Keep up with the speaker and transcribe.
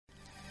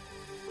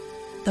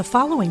The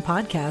following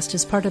podcast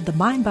is part of the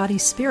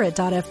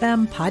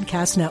MindBodySpirit.fm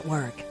podcast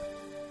network.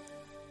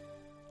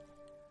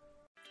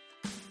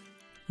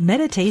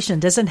 Meditation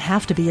doesn't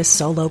have to be a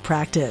solo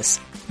practice.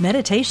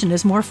 Meditation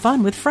is more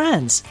fun with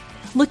friends.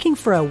 Looking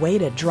for a way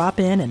to drop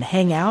in and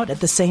hang out at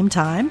the same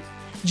time?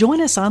 Join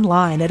us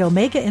online at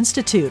Omega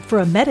Institute for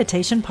a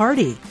meditation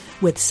party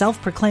with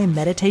self-proclaimed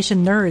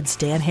meditation nerds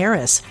Dan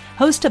Harris,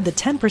 host of the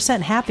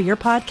 10% Happier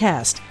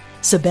podcast,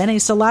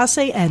 Sebene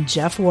Selassie, and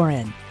Jeff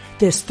Warren.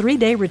 This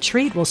 3-day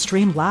retreat will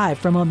stream live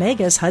from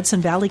Omega's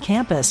Hudson Valley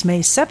campus May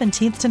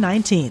 17th to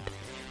 19th.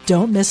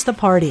 Don't miss the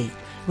party.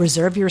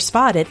 Reserve your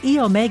spot at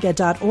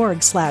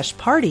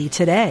eomega.org/party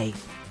today.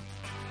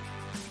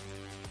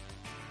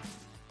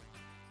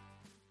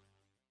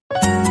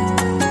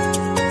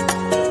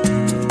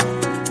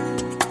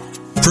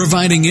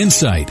 Providing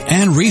insight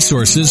and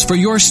resources for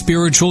your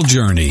spiritual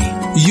journey.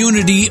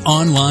 Unity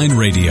Online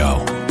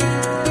Radio.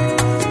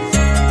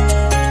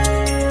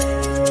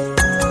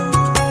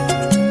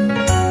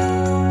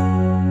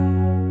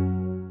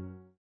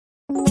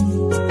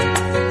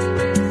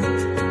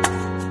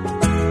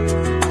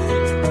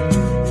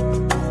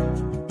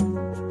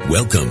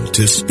 Welcome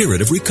to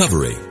Spirit of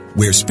Recovery,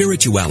 where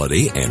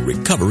spirituality and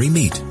recovery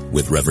meet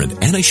with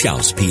Reverend Anna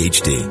Schaus,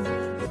 Ph.D.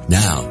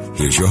 Now,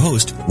 here's your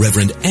host,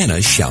 Reverend Anna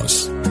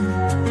Schaus.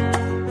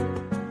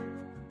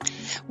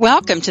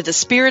 Welcome to the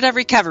Spirit of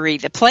Recovery,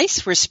 the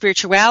place where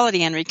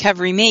spirituality and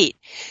recovery meet,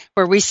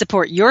 where we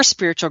support your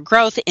spiritual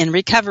growth in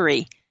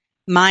recovery.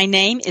 My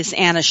name is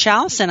Anna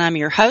Schaus, and I'm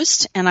your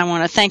host, and I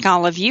want to thank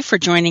all of you for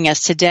joining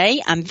us today.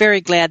 I'm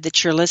very glad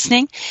that you're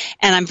listening,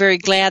 and I'm very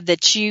glad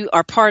that you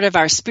are part of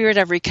our Spirit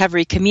of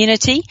Recovery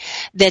community,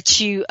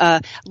 that you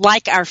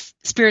like our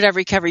Spirit of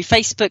Recovery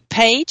Facebook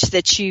page,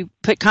 that you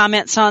put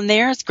comments on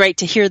there. It's great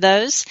to hear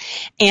those.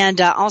 And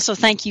also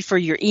thank you for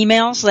your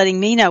emails, letting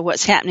me know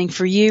what's happening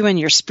for you and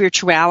your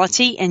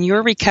spirituality and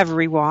your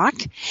recovery walk.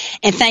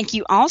 And thank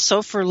you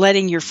also for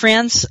letting your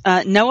friends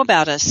know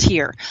about us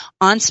here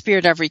on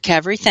Spirit of Recovery.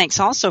 Thanks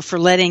also for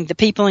letting the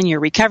people in your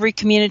recovery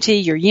community,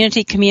 your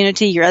unity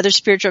community, your other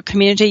spiritual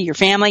community, your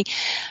family,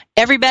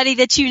 everybody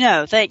that you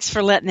know, thanks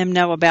for letting them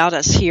know about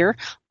us here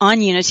on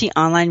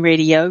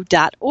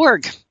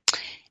unityonlineradio.org.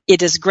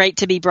 It is great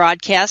to be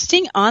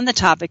broadcasting on the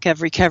topic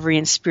of recovery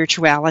and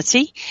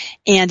spirituality,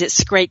 and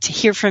it's great to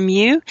hear from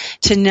you,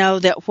 to know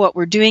that what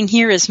we're doing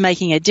here is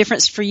making a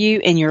difference for you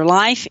in your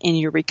life, in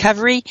your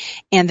recovery,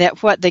 and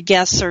that what the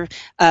guests are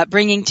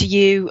bringing to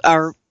you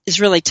is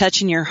really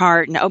touching your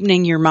heart and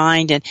opening your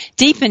mind and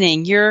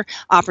deepening your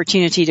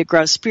opportunity to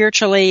grow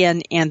spiritually,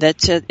 and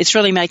that it's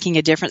really making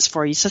a difference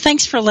for you. So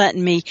thanks for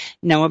letting me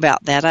know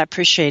about that. I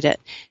appreciate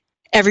it.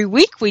 Every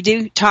week we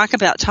do talk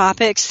about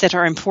topics that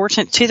are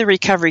important to the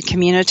recovery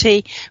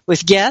community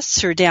with guests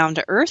who are down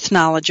to earth,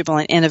 knowledgeable,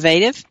 and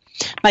innovative.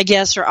 My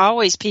guests are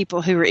always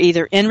people who are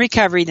either in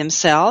recovery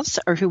themselves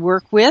or who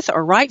work with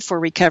or write for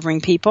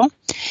recovering people.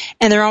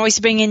 And they're always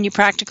bringing you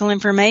practical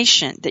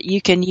information that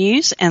you can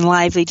use and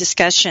lively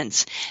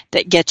discussions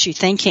that get you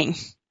thinking.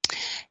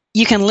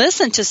 You can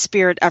listen to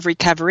Spirit of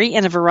Recovery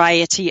in a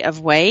variety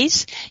of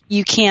ways.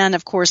 You can,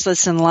 of course,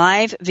 listen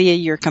live via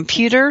your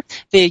computer,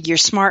 via your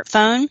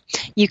smartphone.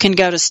 You can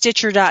go to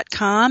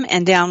Stitcher.com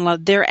and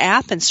download their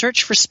app and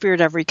search for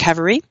Spirit of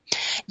Recovery.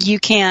 You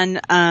can,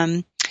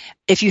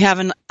 if you have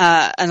an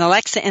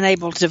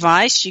Alexa-enabled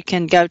device, you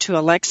can go to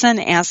Alexa and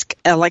ask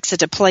Alexa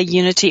to play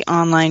Unity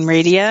Online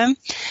Radio.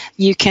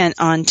 You can,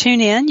 on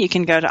TuneIn, you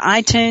can go to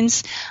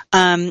iTunes.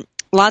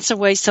 Lots of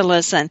ways to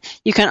listen.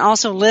 You can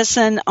also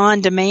listen on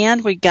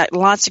demand. We've got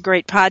lots of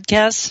great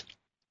podcasts.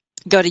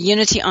 Go to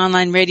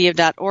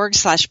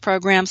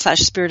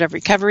unityonlineradio.org/program/Spirit of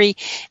Recovery,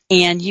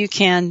 and you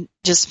can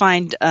just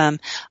find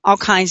all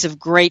kinds of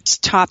great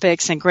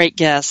topics and great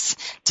guests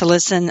to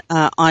listen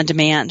on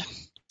demand.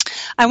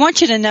 I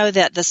want you to know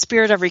that the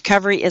Spirit of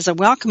Recovery is a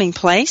welcoming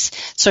place.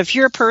 So if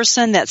you're a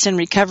person that's in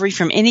recovery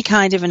from any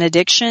kind of an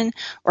addiction,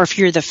 or if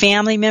you're the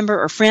family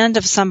member or friend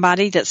of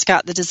somebody that's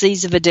got the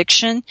disease of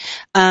addiction,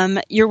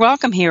 you're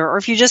welcome here. Or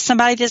if you're just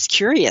somebody that's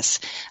curious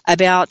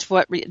about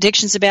what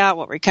addiction's about,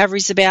 what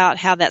recovery's about,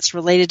 how that's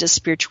related to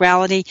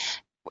spirituality,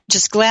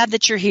 just glad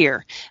that you're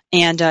here,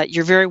 and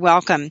you're very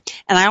welcome.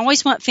 And I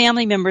always want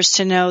family members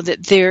to know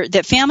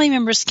that family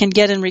members can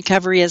get in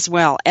recovery as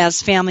well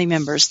as family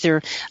members.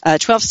 There are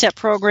 12-step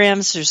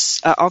programs. There's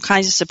all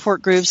kinds of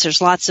support groups.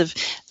 There's lots of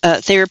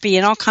therapy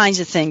and all kinds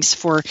of things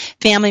for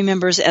family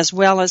members as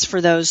well as for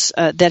those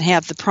that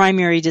have the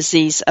primary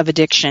disease of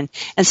addiction.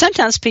 And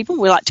sometimes people,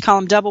 we like to call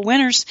them double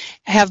winners,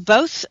 have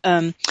both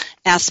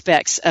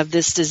aspects of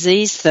this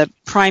disease, the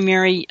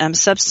primary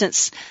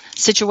substance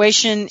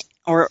situation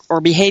or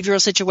behavioral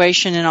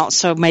situation, and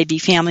also maybe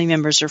family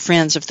members or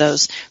friends of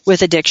those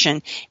with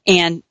addiction.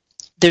 And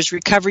there's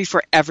recovery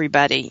for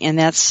everybody, and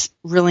that's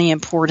really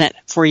important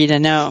for you to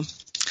know.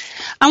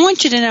 I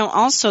want you to know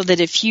also that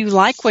if you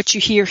like what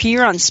you hear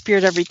here on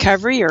Spirit of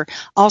Recovery, or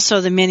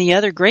also the many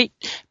other great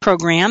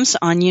programs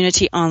on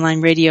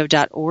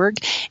unityonlineradio.org,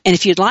 and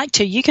if you'd like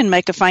to, you can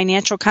make a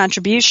financial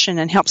contribution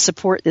and help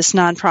support this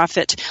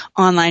nonprofit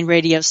online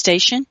radio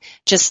station.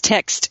 Just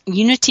text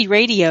Unity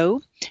Radio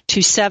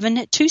to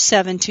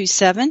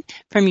 72727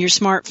 from your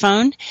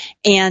smartphone,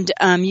 and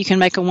you can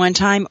make a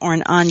one-time or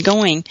an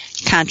ongoing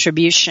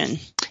contribution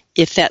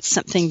if that's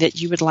something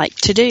that you would like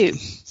to do.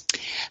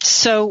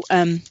 So,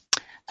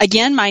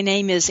 again, my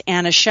name is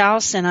Anna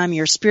Schaus, and I'm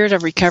your Spirit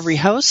of Recovery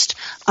host.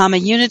 I'm a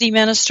Unity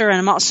minister, and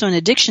I'm also an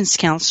addictions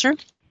counselor.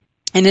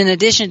 And in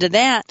addition to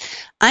that,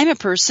 I'm a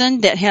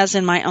person that has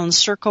in my own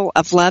circle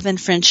of love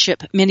and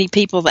friendship many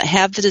people that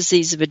have the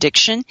disease of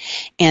addiction.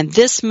 And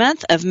this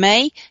month of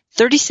May,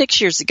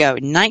 36 years ago,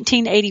 in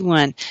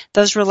 1981,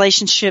 those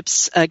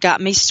relationships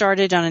got me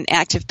started on an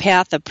active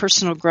path of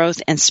personal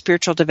growth and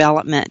spiritual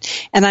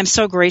development. And I'm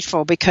so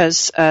grateful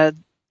because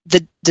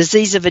the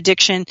disease of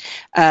addiction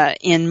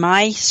in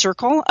my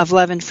circle of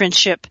love and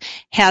friendship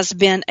has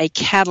been a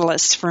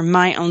catalyst for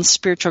my own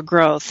spiritual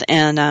growth.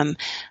 And I'm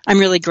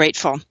really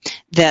grateful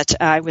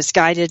that I was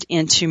guided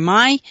into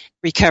my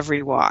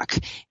recovery walk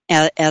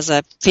as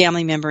a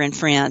family member and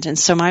friend. And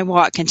so my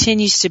walk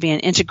continues to be an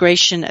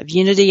integration of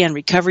unity and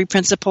recovery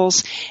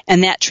principles,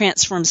 and that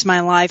transforms my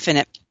life, and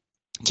it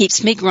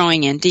keeps me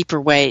growing in deeper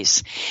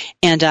ways.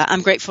 And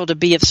I'm grateful to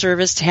be of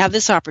service, to have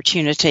this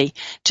opportunity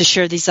to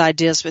share these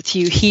ideas with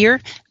you here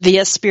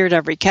via Spirit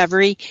of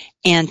Recovery,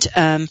 and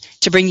to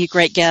bring you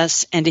great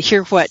guests and to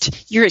hear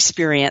what you're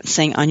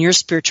experiencing on your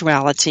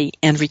spirituality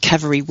and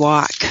recovery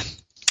walk.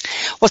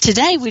 Well,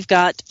 today we've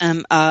got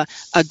a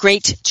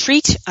great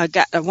treat. I've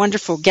got a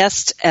wonderful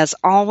guest as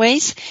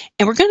always,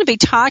 and we're going to be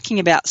talking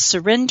about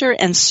surrender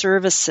and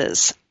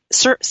services.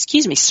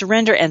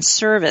 Surrender and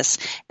service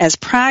as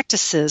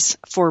practices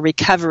for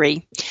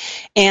recovery.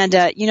 And,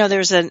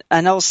 there's an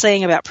old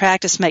saying about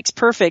practice makes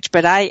perfect,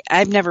 but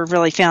I've never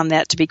really found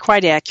that to be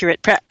quite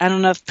accurate. I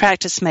don't know if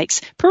practice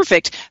makes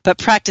perfect,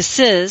 but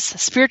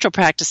spiritual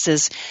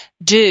practices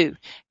do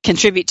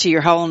contribute to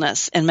your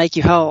wholeness and make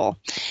you whole.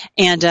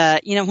 And,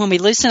 when we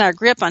loosen our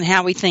grip on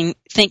how we think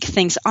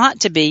things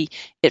ought to be,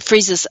 it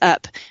frees us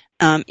up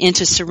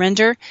into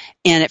surrender,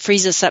 and it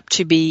frees us up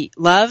to be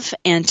love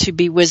and to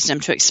be wisdom,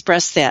 to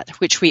express that,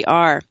 which we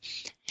are.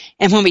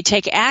 And when we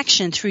take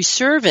action through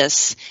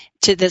service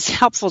that's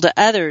helpful to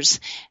others,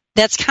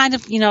 that's kind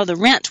of, the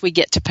rent we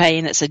get to pay,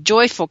 and it's a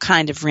joyful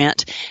kind of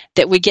rent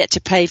that we get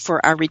to pay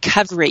for our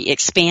recovery,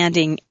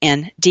 expanding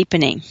and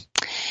deepening.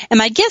 And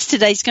my guest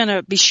today is going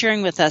to be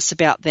sharing with us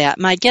about that.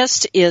 My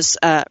guest is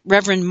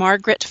Reverend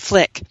Margaret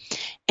Flick.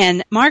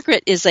 And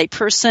Margaret is a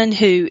person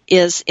who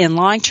is in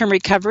long-term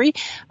recovery.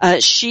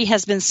 She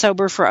has been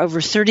sober for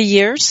over 30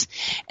 years,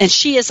 and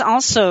she is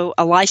also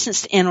a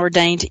licensed and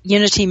ordained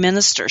Unity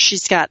minister.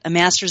 She's got a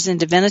master's in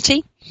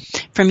divinity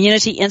from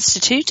Unity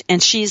Institute,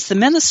 and she's the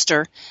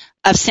minister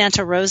of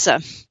Santa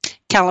Rosa,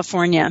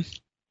 California.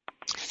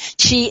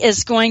 She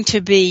is going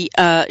to be,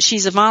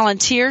 she's a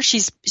volunteer.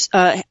 She's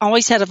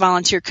always had a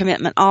volunteer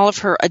commitment all of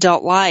her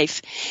adult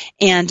life.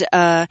 And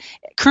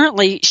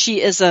currently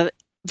she is a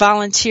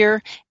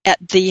volunteer at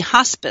the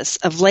Hospice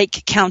of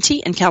Lake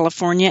County in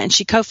California, and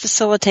she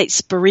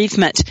co-facilitates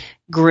bereavement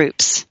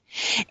groups.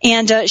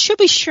 And she'll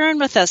be sharing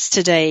with us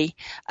today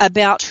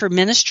about her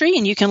ministry,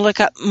 and you can look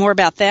up more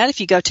about that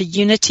if you go to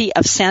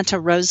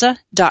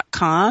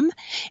unityofsantarosa.com,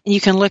 and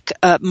you can look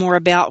up more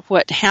about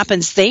what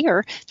happens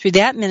there through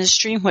that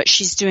ministry and what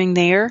she's doing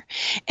there.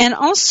 And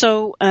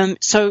also,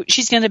 so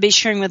she's going to be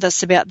sharing with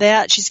us about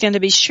that. She's going to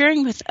be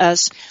sharing with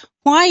us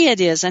why it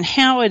is and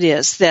how it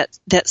is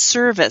that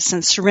service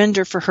and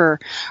surrender for her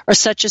are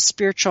such a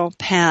spiritual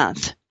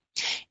path.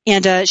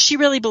 And she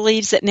really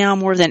believes that now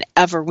more than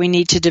ever we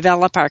need to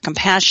develop our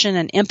compassion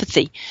and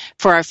empathy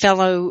for our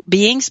fellow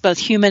beings, both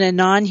human and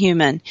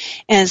non-human,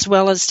 as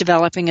well as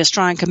developing a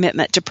strong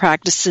commitment to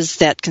practices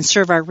that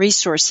conserve our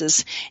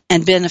resources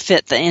and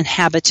benefit the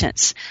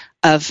inhabitants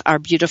of our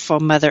beautiful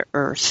Mother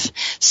Earth.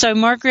 So,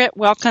 Margaret,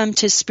 welcome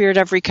to Spirit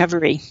of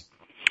Recovery.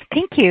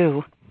 Thank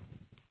you.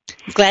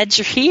 Glad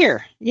you're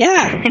here.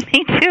 Yeah.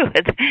 Me too.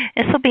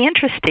 This will be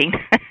interesting.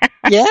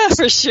 Yeah,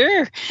 for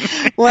sure.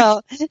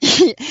 Well,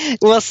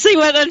 we'll see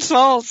what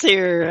unfolds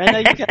here. I know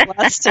you've got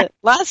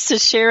lots to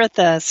share with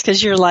us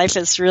because your life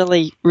is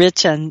really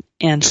rich and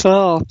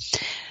full.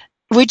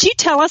 Would you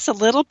tell us a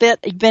little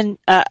bit,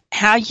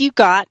 how you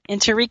got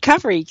into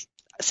recovery?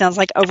 Sounds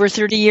like over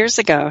 30 years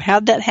ago.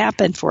 How'd that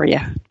happen for you?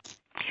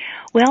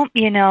 Well,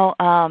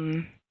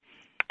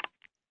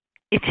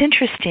 it's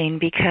interesting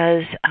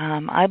because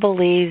I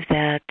believe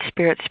that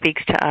Spirit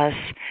speaks to us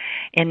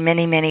in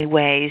many, many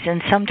ways,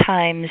 and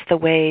sometimes the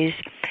ways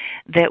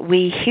that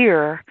we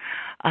hear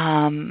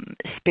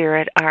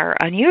spirit are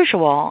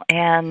unusual,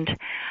 and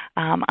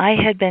I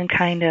had been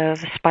kind of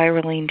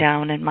spiraling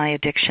down in my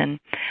addiction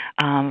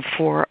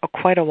for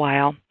quite a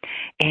while,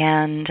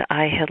 and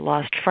I had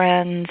lost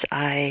friends.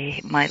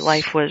 My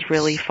life was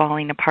really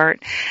falling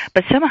apart,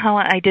 but somehow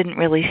I didn't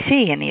really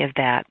see any of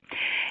that.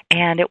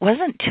 And it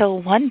wasn't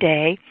till one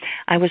day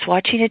I was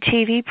watching a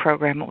TV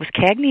program. It was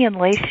Cagney and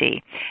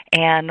Lacey,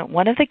 and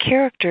one of the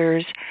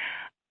characters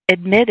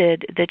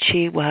admitted that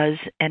she was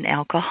an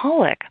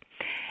alcoholic.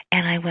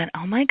 And I went,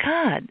 oh my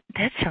God,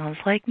 that sounds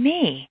like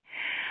me.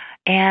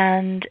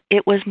 And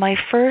it was my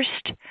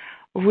first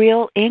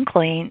real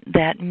inkling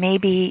that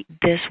maybe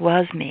this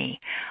was me.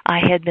 I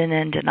had been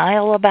in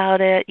denial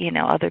about it.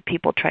 Other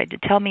people tried to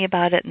tell me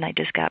about it, and I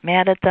just got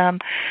mad at them.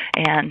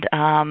 And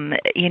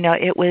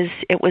it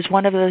was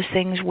one of those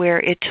things where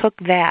it took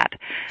that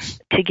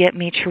to get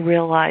me to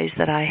realize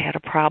that I had a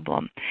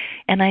problem.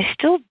 And I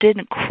still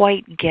didn't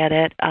quite get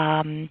it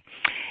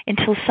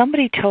until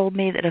somebody told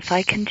me that if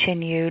I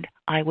continued,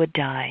 I would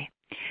die.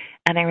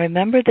 And I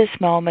remember this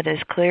moment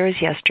as clear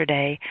as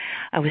yesterday.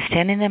 I was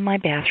standing in my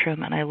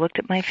bathroom, and I looked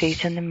at my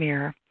face in the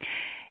mirror,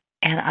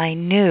 and I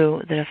knew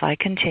that if I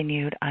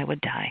continued, I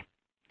would die.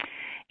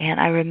 And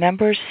I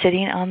remember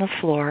sitting on the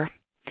floor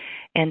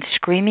and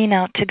screaming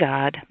out to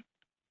God,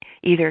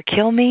 either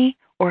kill me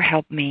or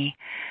help me,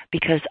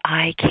 because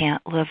I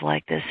can't live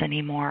like this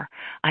anymore.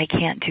 I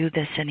can't do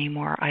this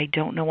anymore. I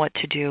don't know what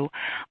to do.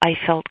 I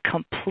felt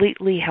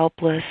completely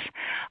helpless.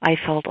 I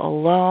felt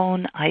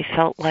alone. I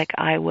felt like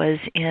I was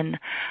in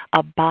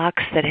a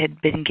box that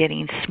had been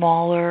getting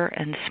smaller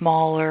and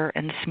smaller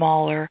and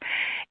smaller,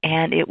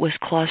 and it was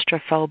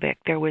claustrophobic.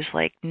 There was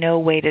like no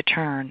way to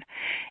turn.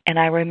 And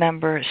I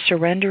remember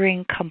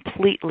surrendering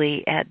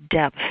completely at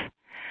depth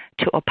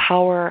to a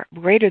power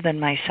greater than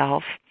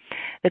myself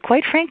that,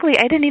 quite frankly,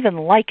 I didn't even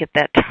like at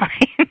that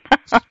time.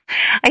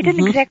 I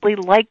didn't exactly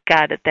like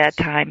God at that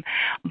time,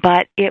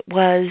 but it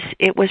was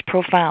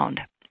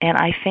profound. And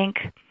I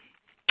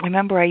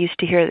remember I used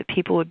to hear that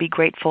people would be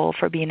grateful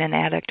for being an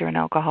addict or an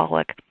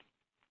alcoholic.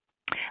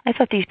 I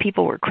thought these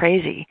people were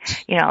crazy.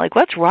 Like,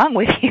 what's wrong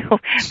with you?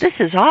 This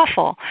is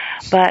awful.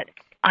 But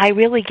I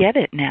really get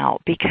it now,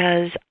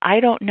 because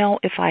I don't know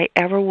if I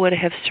ever would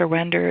have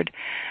surrendered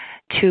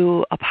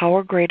to a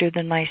power greater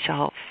than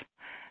myself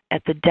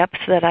at the depth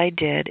that I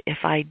did if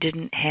I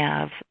didn't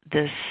have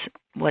this,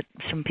 what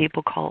some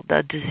people call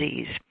the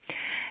disease.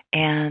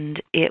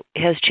 And it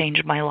has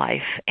changed my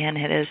life, and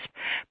it has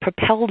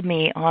propelled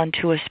me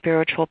onto a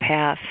spiritual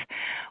path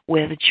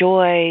with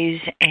joys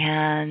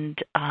and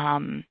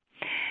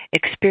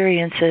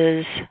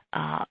experiences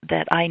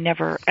that I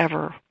never,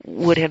 ever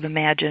would have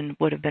imagined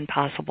would have been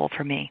possible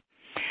for me,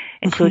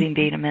 including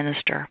being a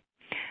minister.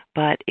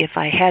 But if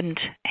I hadn't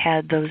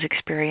had those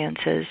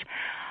experiences,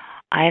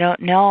 I don't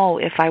know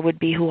if I would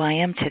be who I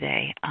am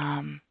today,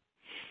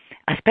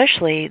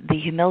 especially the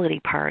humility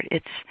part.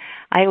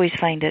 I always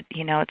find it,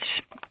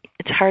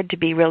 it's hard to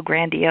be real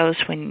grandiose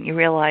when you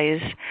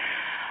realize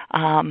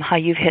how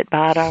you've hit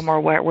bottom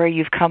or where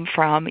you've come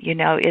from.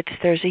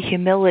 There's a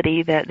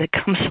humility that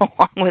comes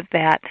along with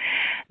that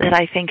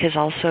I think has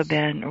also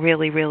been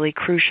really, really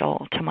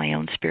crucial to my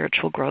own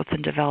spiritual growth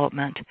and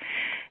development.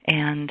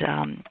 And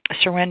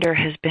surrender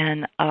has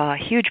been a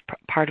huge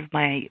part of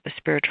my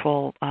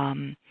spiritual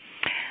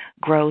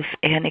growth,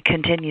 and it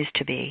continues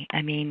to be.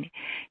 I mean,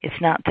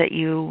 it's not that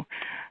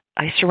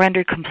I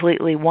surrendered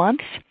completely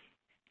once,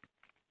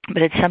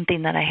 but it's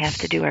something that I have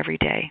to do every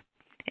day.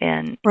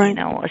 And, right.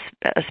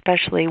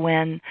 Especially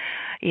when,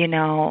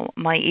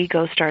 my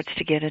ego starts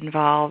to get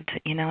involved,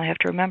 I have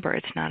to remember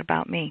it's not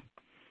about me.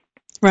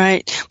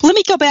 Right. Well, let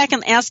me go back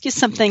and ask you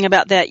something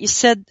about that. You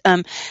said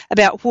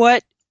about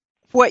what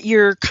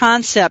your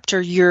concept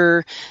or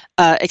your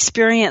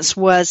experience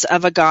was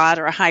of a God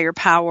or a higher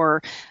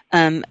power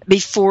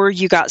before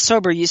you got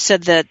sober. You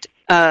said that,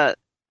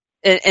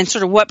 and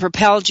sort of what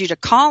propelled you to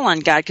call on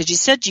God, because you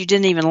said you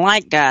didn't even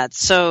like God.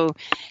 So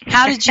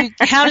how did you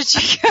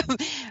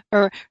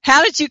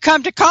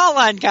come to call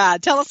on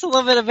God? Tell us a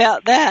little bit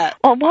about that.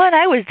 Well, one,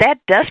 I was that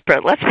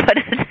desperate. Let's put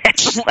it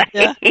that way.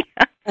 Yeah.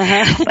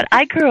 Uh-huh. But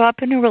I grew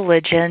up in a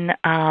religion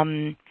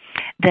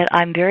that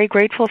I'm very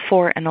grateful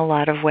for in a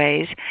lot of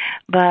ways,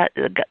 but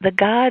the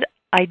God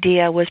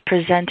idea was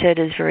presented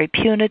as very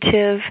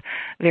punitive,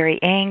 very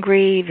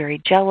angry,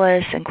 very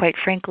jealous, and quite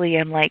frankly,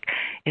 I'm like,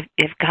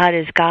 if God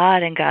is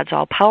God and God's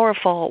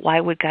all-powerful, why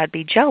would God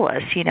be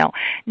jealous?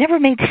 Never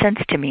made sense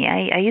to me.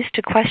 I used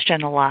to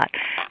question a lot,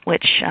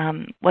 which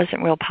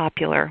wasn't real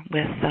popular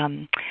with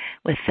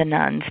the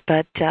nuns,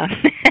 but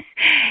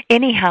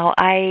anyhow,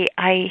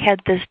 I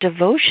had this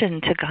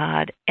devotion to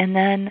God, and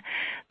then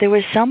there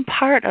was some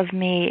part of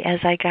me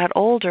as I got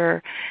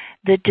older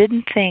that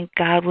didn't think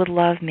God would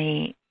love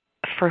me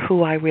for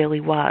who I really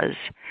was.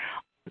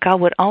 God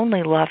would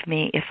only love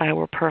me if I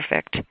were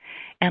perfect.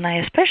 And I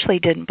especially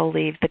didn't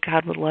believe that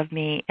God would love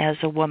me as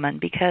a woman,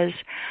 because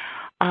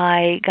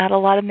I got a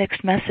lot of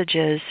mixed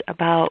messages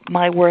about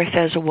my worth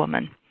as a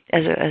woman,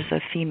 as a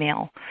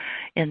female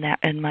in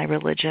my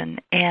religion.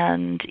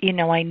 And,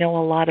 I know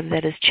a lot of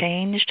that has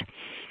changed.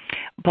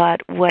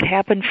 But what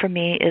happened for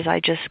me is I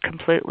just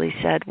completely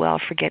said, well,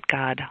 forget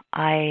God.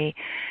 I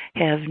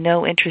have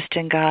no interest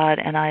in God,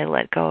 and I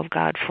let go of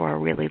God for a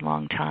really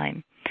long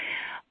time.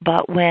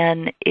 But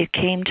when it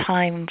came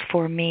time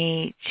for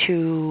me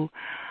to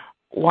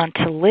want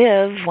to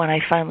live, when I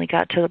finally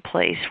got to the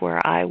place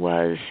where I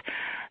was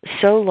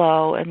so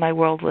low and my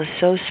world was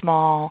so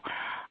small,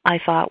 I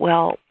thought,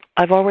 well,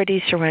 I've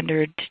already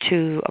surrendered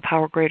to a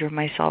power greater than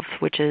myself,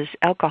 which is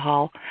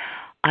alcohol.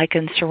 I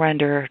can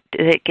surrender.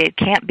 It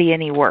can't be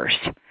any worse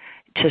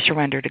to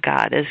surrender to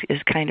God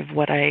is kind of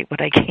what I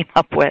came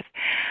up with.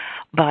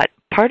 But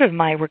part of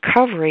my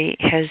recovery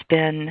has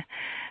been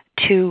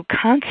to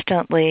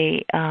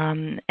constantly,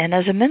 and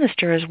as a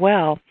minister as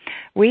well,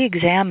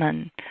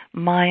 re-examine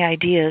my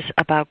ideas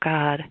about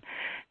God.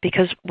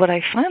 Because what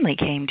I finally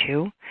came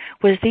to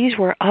was these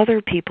were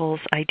other people's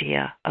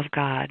idea of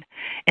God,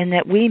 and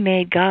that we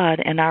made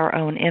God in our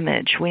own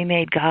image. We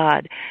made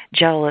God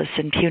jealous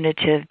and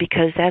punitive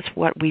because that's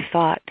what we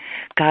thought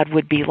God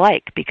would be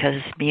like,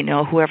 because,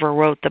 whoever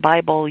wrote the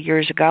Bible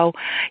years ago,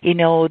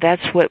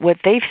 that's what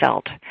they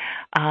felt.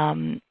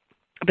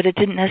 But it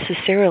didn't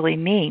necessarily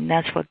mean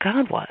that's what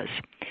God was.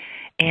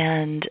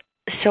 And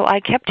so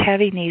I kept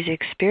having these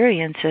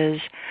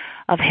experiences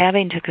of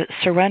having to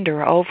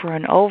surrender over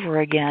and over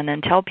again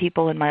and tell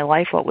people in my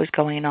life what was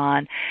going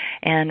on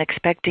and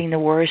expecting the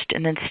worst,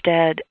 and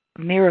instead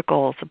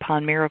miracles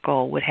upon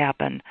miracle would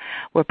happen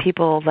where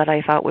people that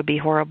I thought would be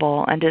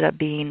horrible ended up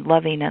being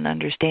loving and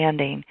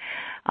understanding.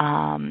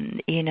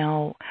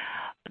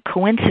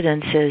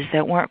 Coincidences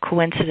that weren't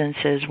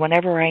coincidences.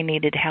 Whenever I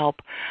needed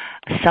help,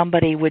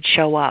 somebody would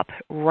show up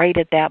right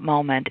at that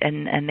moment,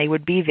 and they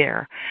would be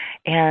there.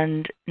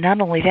 And not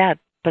only that,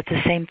 but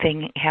the same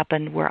thing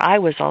happened where I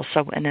was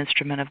also an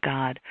instrument of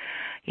God.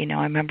 I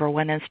remember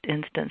one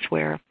instance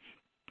where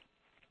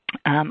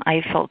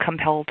I felt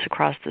compelled to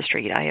cross the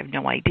street. I have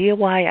no idea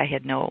why. I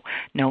had no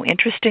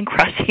interest in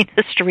crossing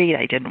the street.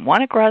 I didn't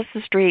want to cross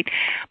the street,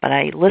 but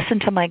I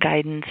listened to my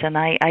guidance, and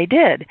I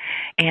did.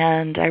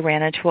 And I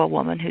ran into a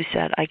woman who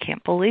said, "I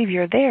can't believe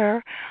you're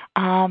there,"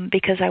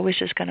 because I was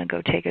just going to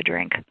go take a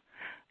drink.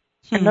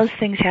 And those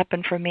things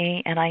happened for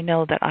me, and I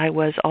know that I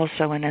was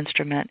also an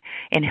instrument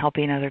in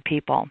helping other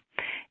people.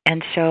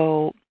 And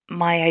so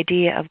my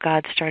idea of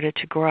God started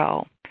to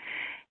grow.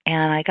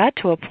 And I got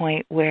to a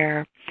point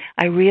where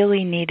I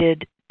really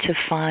needed to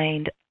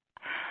find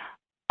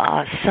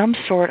some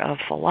sort of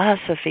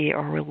philosophy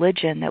or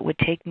religion that would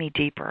take me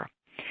deeper.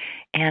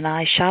 And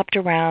I shopped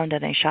around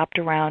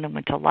and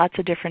went to lots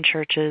of different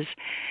churches.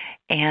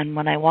 And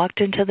when I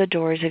walked into the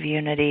doors of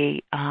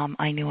Unity,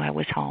 I knew I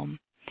was home.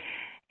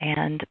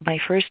 And my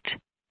first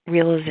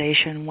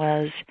realization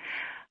was,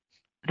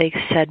 they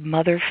said,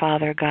 Mother,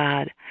 Father,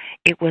 God.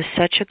 It was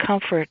such a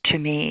comfort to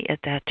me at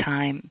that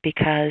time,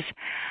 because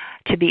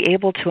to be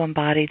able to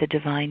embody the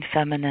divine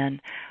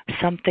feminine,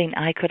 something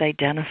I could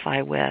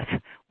identify with,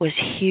 was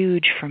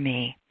huge for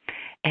me.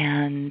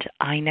 And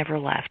I never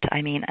left.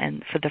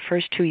 And for the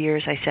first 2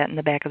 years, I sat in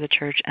the back of the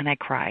church and I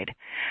cried.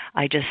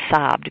 I just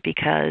sobbed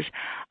because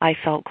I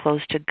felt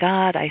close to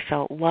God. I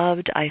felt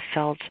loved. I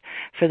felt,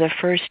 for the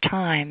first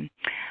time,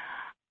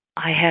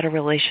 I had a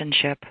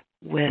relationship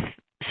with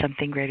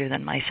something greater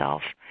than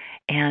myself.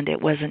 And it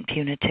wasn't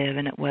punitive,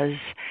 and it was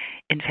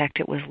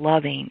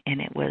loving, and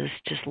it was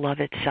just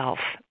love itself.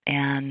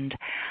 And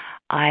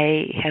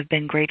I have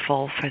been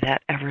grateful for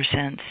that ever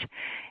since.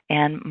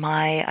 And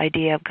my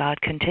idea of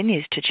God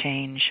continues to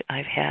change.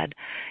 I've had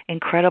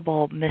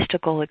incredible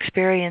mystical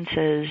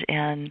experiences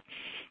and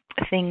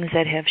things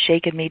that have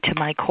shaken me to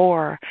my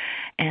core,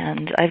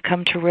 and I've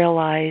come to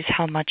realize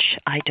how much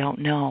I don't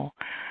know.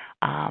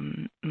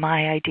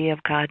 My idea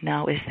of God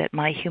now is that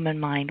my human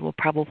mind will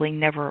probably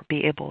never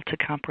be able to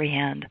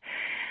comprehend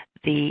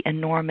the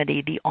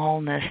enormity, the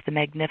allness, the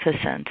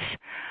magnificence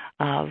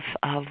of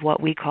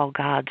what we call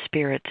God,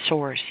 Spirit,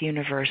 Source,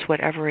 Universe,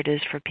 whatever it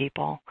is for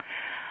people.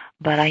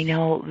 But I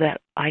know that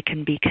I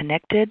can be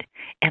connected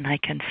and I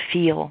can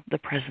feel the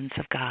presence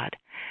of God.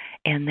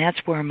 And that's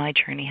where my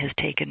journey has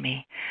taken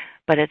me.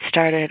 But it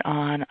started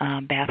on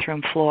a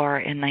bathroom floor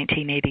in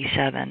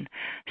 1987,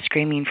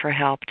 screaming for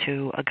help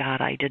to a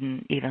God I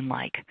didn't even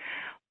like.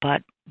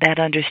 But that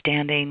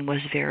understanding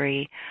was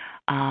very,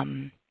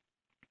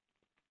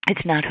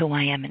 it's not who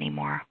I am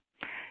anymore.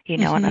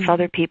 And if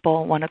other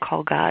people want to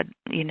call God,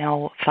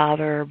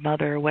 Father,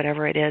 Mother,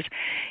 whatever it is,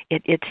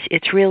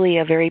 it's really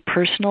a very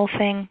personal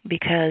thing,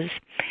 because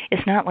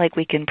it's not like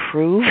we can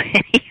prove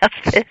any of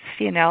this,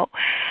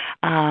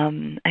 I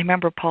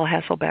remember Paul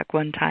Hasselbeck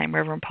one time,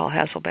 Reverend Paul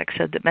Hasselbeck,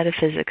 said that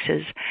metaphysics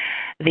is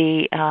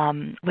the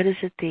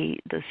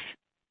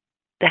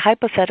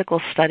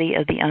hypothetical study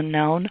of the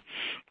unknown.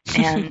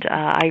 And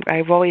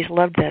I've always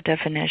loved that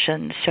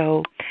definition.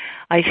 So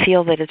I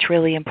feel that it's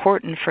really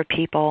important for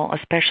people,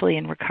 especially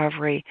in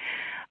recovery,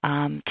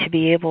 to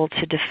be able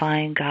to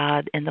define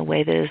God in the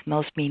way that is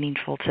most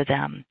meaningful to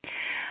them,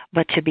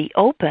 but to be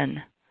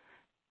open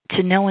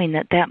to knowing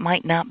that that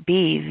might not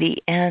be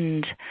the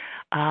end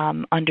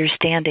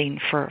understanding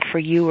for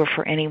you or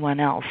for anyone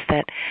else,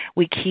 that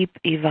we keep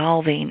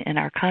evolving in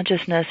our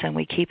consciousness and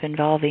we keep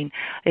evolving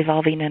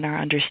in our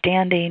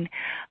understanding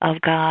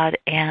of God,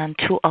 and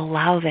to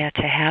allow that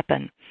to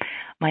happen.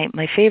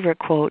 My favorite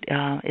quote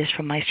is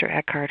from Meister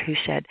Eckhart, who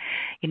said,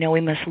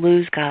 we must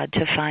lose God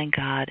to find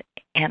God.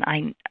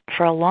 And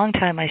for a long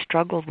time, I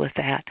struggled with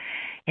that.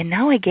 And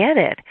now I get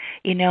it.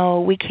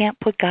 We can't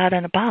put God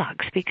in a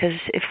box, because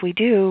if we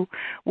do,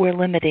 we're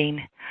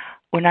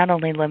not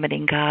only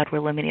limiting God, we're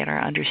limiting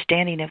our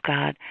understanding of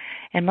God.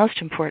 And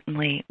most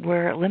importantly,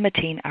 we're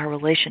limiting our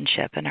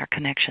relationship and our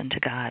connection to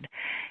God.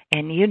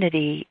 And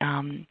unity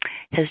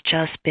has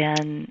just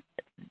been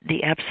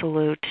the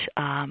absolute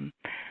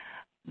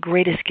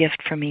greatest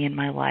gift for me in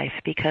my life,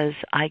 because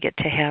I get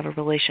to have a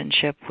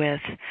relationship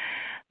with,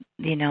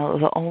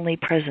 the only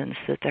presence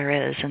that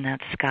there is, and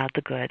that's God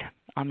the Good,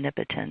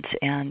 omnipotent.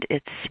 And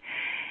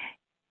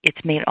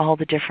it's made all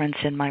the difference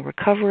in my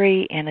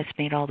recovery, and it's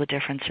made all the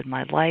difference in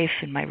my life,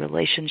 in my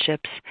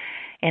relationships,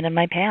 and in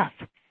my path.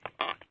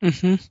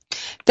 Mm-hmm.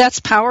 That's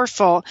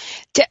powerful.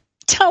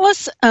 Tell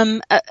us,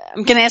 I'm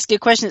going to ask you a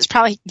question that's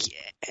probably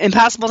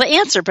impossible to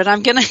answer, but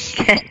I'm going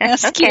to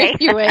ask you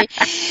anyway,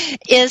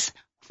 is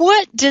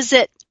what is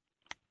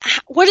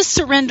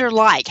surrender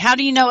like? How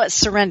do you know it's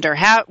surrender?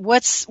 How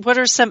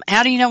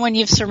do you know when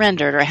you've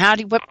surrendered, or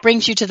what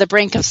brings you to the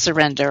brink of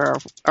surrender,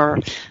 or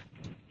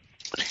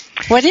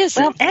what is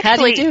it? Actually, how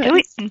do you do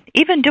it?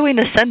 Even doing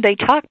a Sunday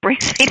talk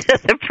brings me to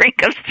the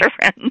brink of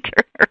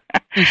surrender.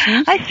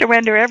 Mm-hmm. I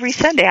surrender every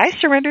Sunday. I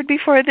surrendered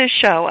before this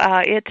show.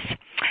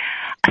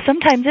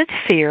 Sometimes it's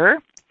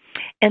fear,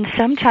 and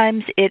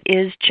sometimes it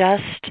is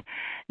just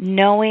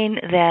knowing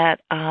that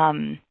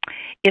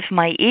if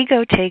my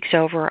ego takes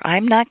over,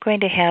 I'm not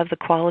going to have the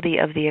quality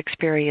of the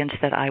experience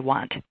that I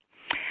want,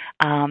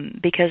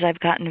 because I've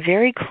gotten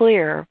very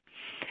clear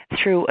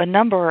through a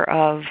number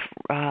of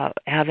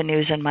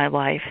avenues in my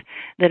life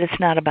that it's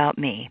not about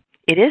me.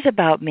 It is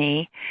about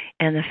me,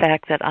 and the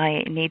fact that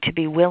I need to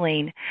be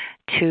willing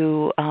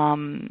to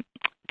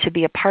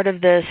be a part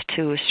of this,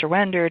 to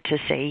surrender, to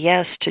say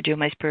yes, to do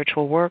my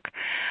spiritual work.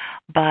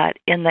 But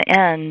in the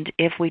end,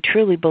 if we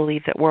truly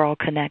believe that we're all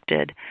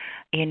connected,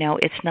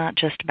 it's not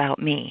just about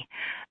me.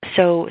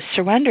 So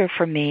surrender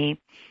for me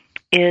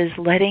is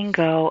letting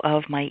go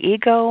of my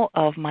ego,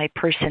 of my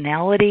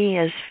personality,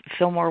 as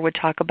Fillmore would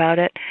talk about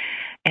it,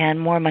 and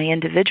more my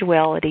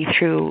individuality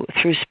through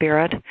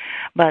spirit,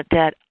 but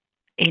that,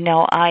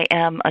 I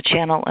am a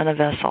channel and a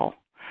vessel.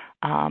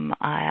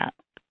 I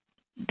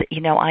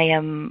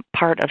am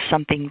part of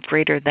something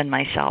greater than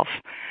myself,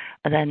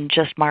 than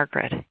just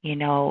Margaret.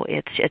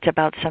 It's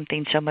about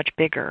something so much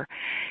bigger.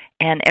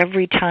 And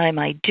every time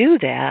I do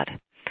that,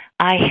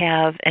 I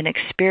have an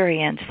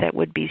experience that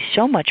would be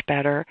so much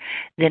better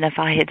than if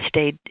I had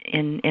stayed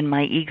in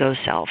my ego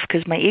self,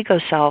 because my ego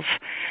self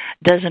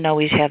doesn't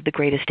always have the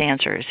greatest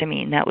answers. I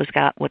mean, that was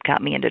what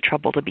got me into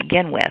trouble to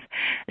begin with.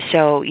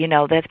 So,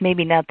 that's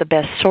maybe not the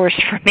best source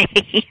for me,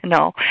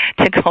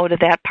 to go to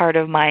that part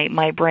of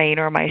my brain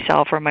or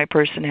myself or my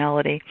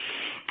personality.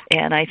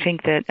 And I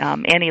think that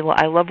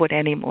I love what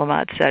Annie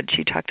Lamott said.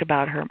 She talked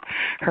about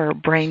her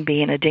brain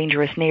being a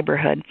dangerous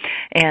neighborhood,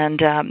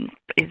 and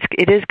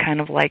it is kind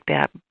of like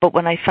that. But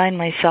when I find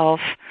myself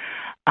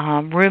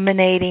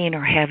ruminating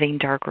or having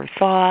darker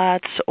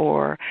thoughts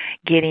or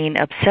getting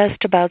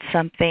obsessed about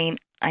something,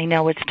 I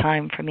know it's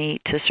time for me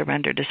to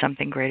surrender to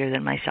something greater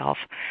than myself,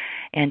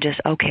 and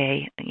just,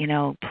 okay,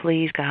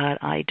 please, God,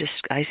 I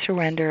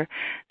surrender.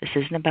 This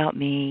isn't about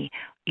me.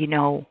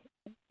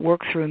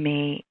 Work through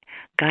me,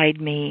 guide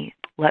me,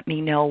 let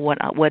me know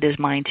what is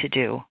mine to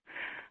do,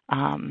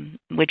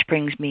 which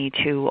brings me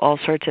to all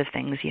sorts of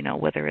things,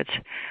 whether it's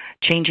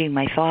changing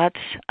my thoughts,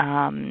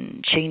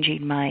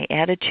 changing my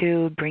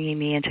attitude, bringing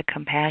me into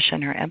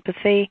compassion or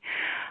empathy,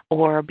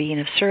 or being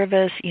of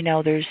service.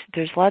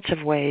 There's lots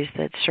of ways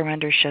that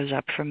surrender shows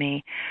up for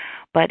me,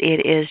 but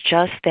it is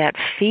just that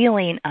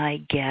feeling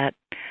I get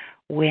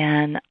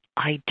when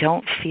I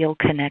don't feel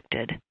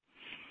connected.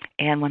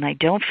 And when I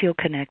don't feel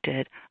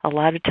connected, a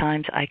lot of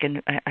times I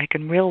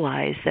can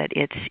realize that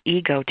it's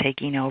ego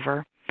taking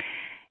over.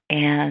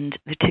 And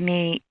to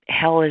me,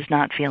 hell is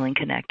not feeling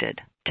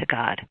connected to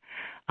God.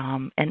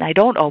 And I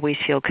don't always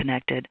feel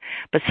connected,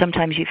 but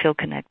sometimes you feel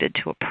connected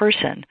to a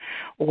person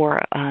or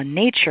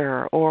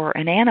nature or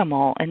an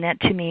animal, and that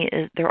to me,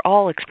 they're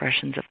all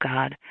expressions of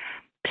God.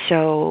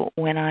 So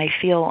when I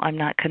feel I'm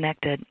not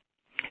connected,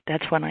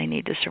 that's when I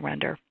need to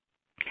surrender.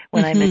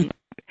 When I'm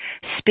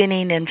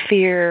spinning in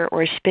fear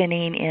or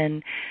spinning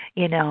in,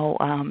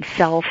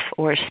 self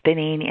or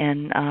spinning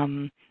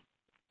in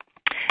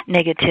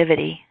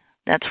negativity,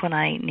 that's when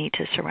I need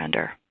to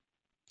surrender.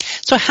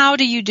 So how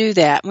do you do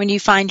that when you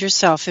find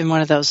yourself in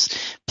one of those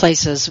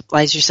places,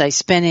 as you say,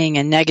 spinning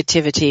in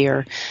negativity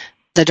or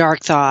the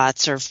dark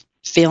thoughts or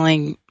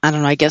feeling, I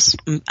don't know, I guess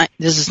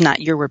this is not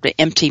your word, but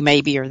empty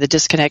maybe, or the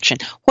disconnection?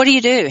 What do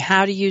you do?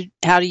 How do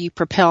you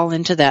propel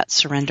into that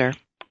surrender?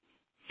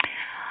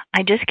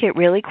 I just get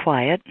really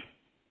quiet,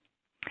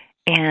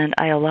 and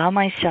I allow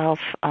myself,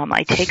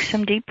 I take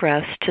some deep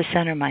breaths to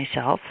center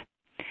myself,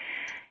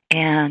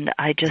 And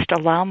I just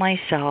allow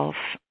myself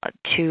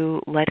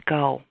to let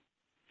go.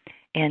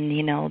 And,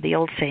 the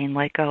old saying,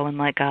 let go and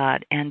let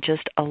God, and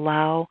just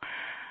allow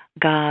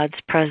God's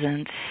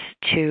presence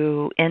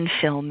to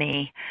infill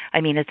me.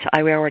 I mean,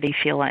 I already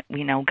feel like,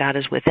 God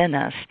is within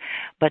us,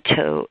 but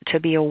to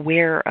be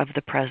aware of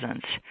the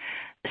presence.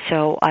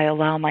 So I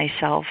allow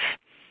myself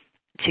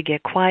to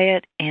get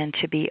quiet and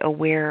to be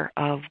aware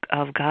of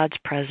God's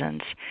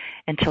presence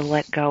and to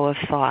let go of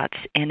thoughts.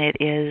 And it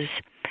is,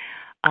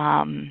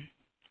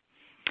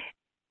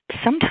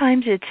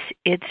 sometimes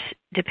it's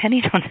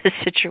depending on the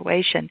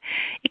situation,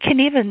 it can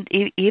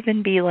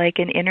even be like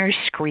an inner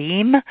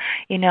scream,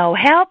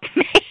 help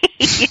me,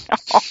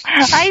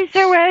 I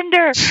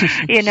surrender,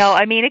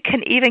 I mean, it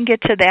can even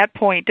get to that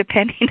point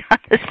depending on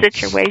the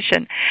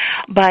situation,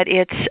 but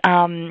it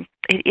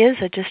is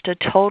just a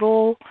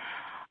total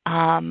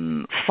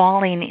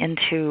falling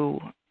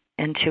into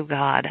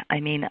God. I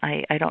mean,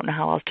 I don't know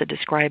how else to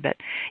describe it.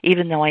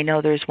 Even though I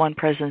know there's one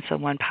presence and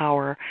one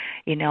power,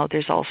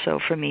 there's also,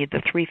 for me,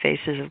 the three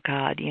faces of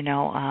God,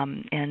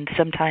 and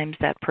sometimes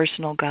that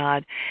personal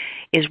God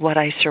is what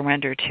I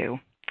surrender to.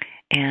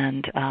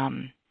 And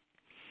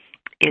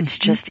it's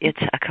just,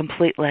 it's a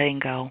complete letting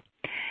go.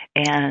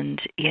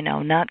 And,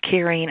 not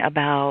caring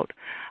about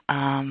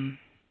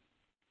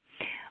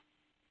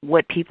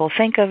what people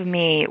think of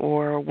me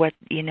or what,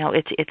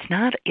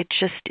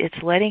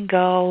 it's letting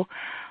go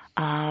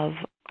of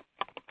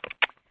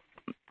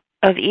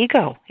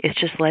ego. It's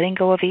just letting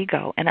go of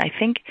ego. And I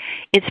think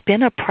it's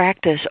been a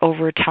practice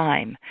over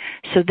time.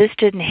 So this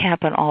didn't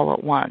happen all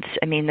at once.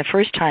 I mean, the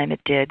first time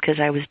it did because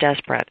I was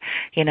desperate.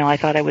 I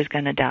thought I was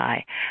going to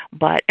die.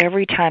 But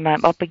every time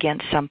I'm up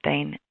against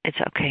something, it's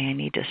okay, I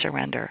need to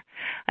surrender.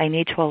 I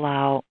need to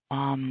allow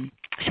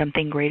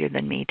something greater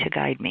than me to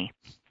guide me.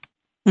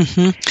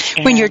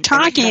 Mm-hmm. When you're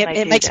talking,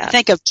 it makes me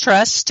think of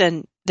trust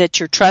and that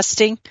you're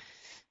trusting.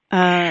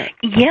 Yeah,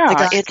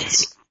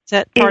 is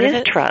that part of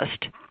it?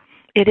 Trust.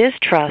 It is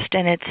trust,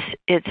 and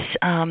it's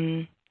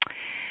I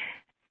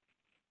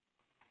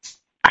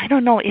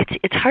don't know.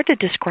 It's hard to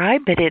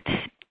describe, but it's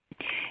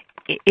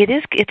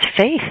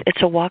faith.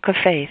 It's a walk of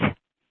faith.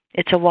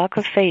 It's a walk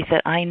of faith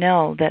that I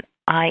know that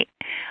I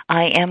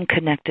am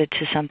connected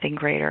to something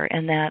greater,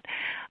 and that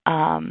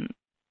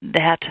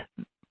that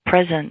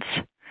presence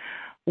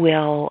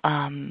will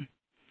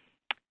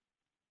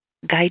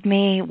guide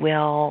me,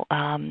 will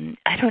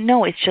I don't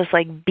know, it's just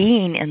like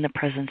being in the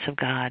presence of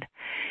God.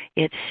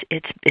 It's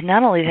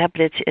not only that,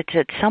 but it's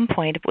at some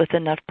point with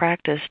enough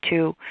practice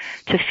to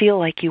feel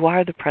like you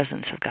are the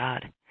presence of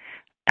God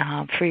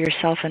for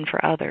yourself and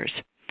for others.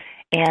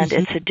 And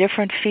it's a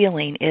different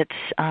feeling. It's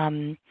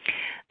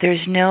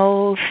there's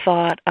no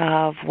thought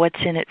of what's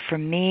in it for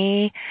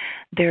me.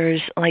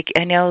 There's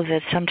I know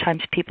that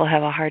sometimes people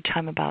have a hard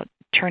time about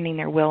turning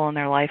their will and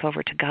their life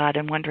over to God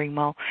and wondering,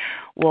 well,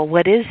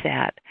 what is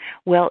that?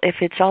 Well, if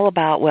it's all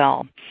about,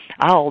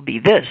 I'll be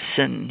this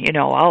and,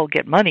 I'll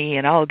get money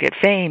and I'll get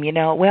fame,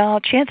 well,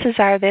 chances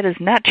are that is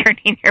not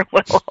turning your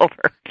will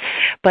over.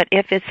 But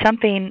if it's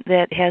something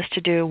that has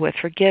to do with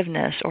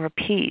forgiveness or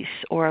peace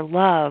or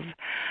love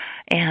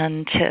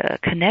and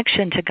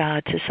connection to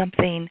God, to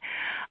something,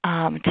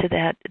 to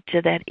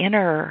that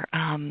inner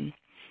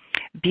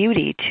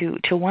beauty,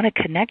 to want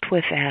to connect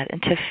with that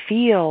and to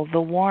feel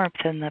the warmth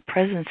and the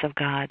presence of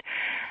God,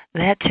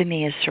 that to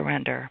me is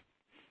surrender.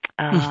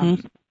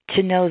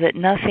 To know that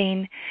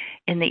nothing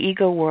in the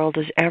ego world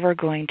is ever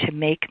going to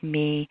make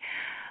me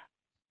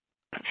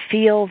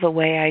feel the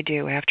way I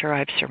do after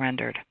I've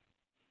surrendered.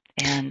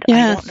 And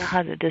I don't know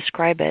how to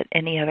describe it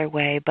any other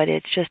way, but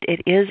it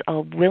is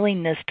a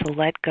willingness to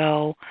let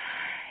go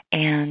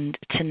and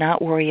to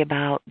not worry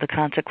about the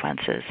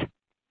consequences.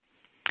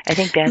 I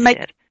think that's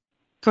it.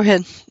 Go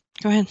ahead.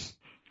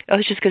 I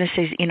was just going to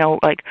say,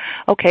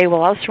 okay,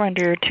 well, I'll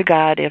surrender to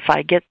God if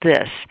I get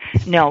this.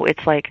 No,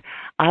 it's like,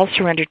 I'll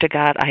surrender to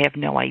God. I have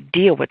no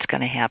idea what's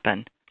going to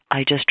happen.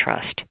 I just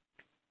trust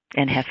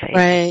and have faith.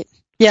 Right.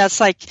 Yeah, it's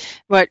like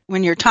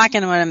when you're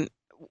talking,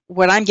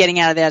 what I'm getting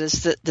out of that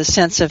is the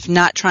sense of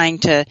not trying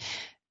to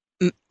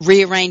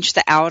rearrange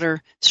the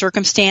outer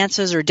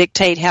circumstances or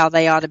dictate how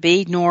they ought to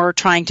be, nor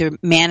trying to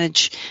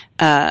manage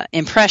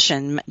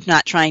impression,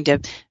 not trying to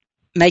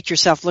make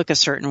yourself look a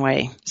certain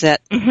way. Is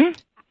that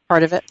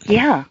part of it?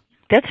 Yeah.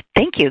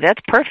 Thank you. That's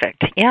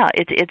perfect. Yeah,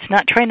 it's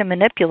not trying to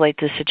manipulate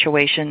the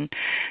situation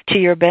to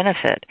your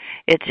benefit.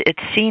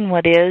 It's seeing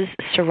what is,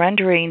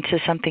 surrendering to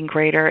something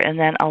greater, and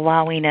then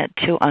allowing it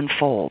to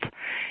unfold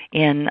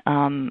in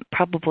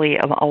probably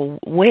a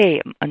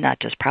way, not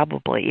just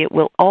probably, it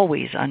will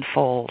always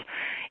unfold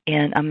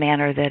in a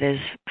manner that is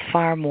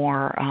far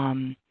more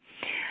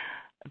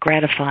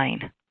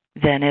gratifying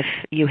than if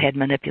you had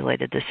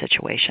manipulated the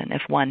situation,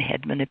 if one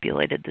had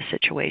manipulated the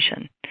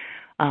situation.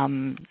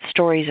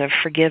 Stories of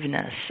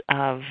forgiveness,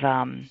 of,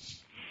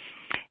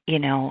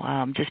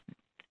 just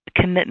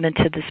commitment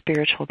to the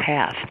spiritual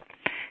path,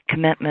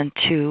 commitment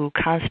to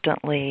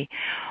constantly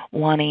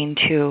wanting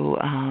to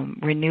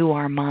renew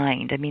our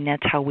mind. I mean,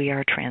 that's how we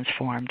are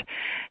transformed,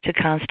 to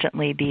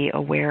constantly be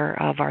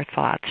aware of our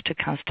thoughts, to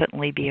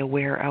constantly be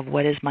aware of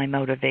what is my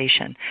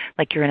motivation.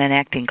 Like you're in an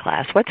acting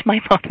class, what's my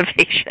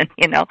motivation,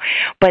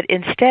 But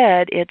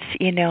instead, it's,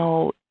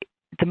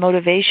 the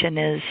motivation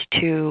is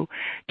to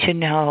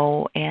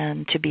know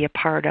and to be a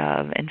part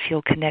of and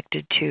feel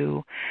connected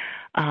to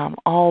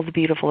all the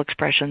beautiful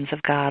expressions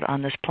of God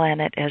on this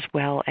planet, as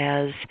well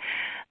as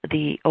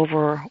the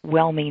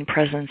overwhelming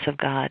presence of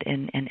God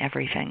in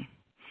everything.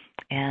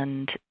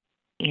 And,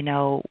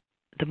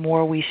 the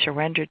more we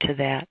surrender to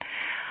that,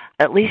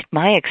 at least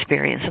my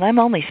experience, and I'm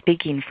only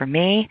speaking for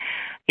me,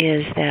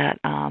 is that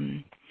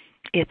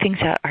things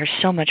are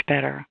so much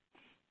better.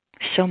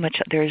 So much,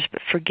 there's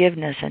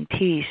forgiveness and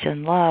peace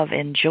and love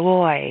and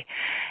joy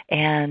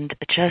and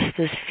just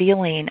this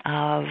feeling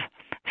of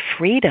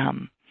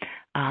freedom,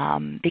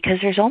 because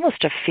there's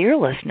almost a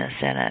fearlessness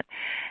in it,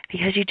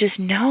 because you just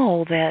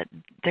know that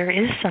there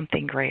is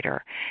something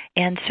greater.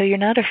 And so you're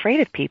not afraid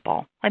of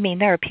people. I mean,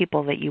 there are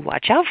people that you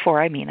watch out for.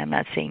 I mean, I'm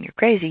not saying you're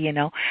crazy,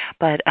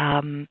 but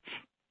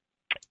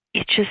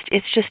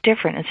it's just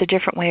different. It's a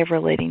different way of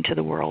relating to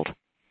the world.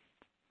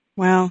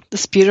 Wow,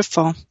 that's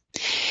beautiful.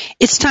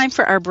 It's time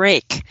for our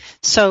break.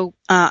 So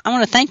I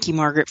want to thank you,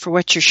 Margaret, for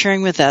what you're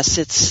sharing with us.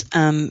 It's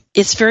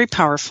very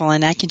powerful,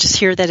 and I can just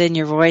hear that in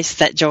your voice,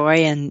 that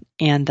joy and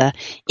the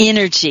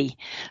energy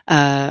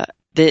of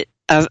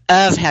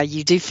how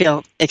you do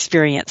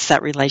experience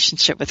that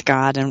relationship with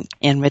God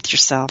and with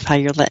yourself, how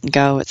you're letting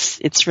go.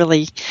 It's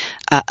really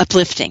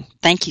uplifting.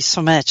 Thank you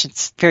so much.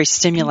 It's very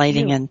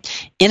stimulating and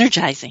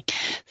energizing.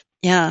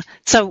 Yeah.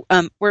 So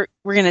we're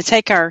going to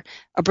take a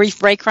brief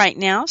break right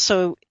now.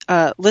 So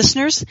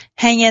listeners,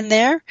 hang in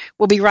there.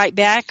 We'll be right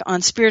back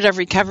on Spirit of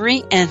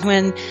Recovery, and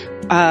when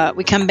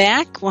we come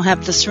back, we'll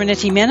have the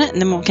Serenity Minute,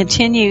 and then we'll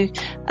continue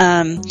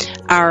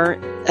our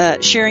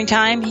sharing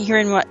time,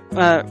 hearing what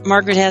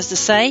Margaret has to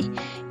say,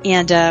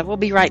 and we'll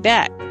be right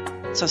back.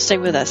 So stay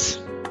with us.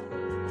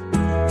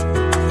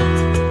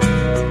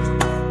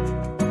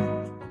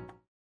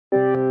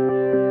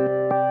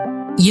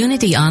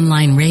 Unity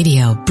Online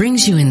Radio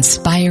brings you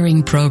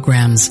inspiring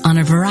programs on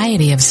a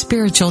variety of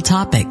spiritual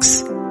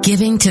topics.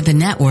 Giving to the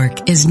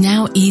network is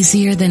now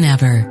easier than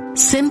ever.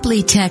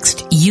 Simply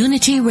text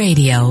Unity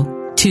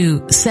Radio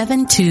to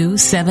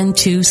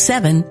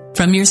 72727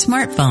 from your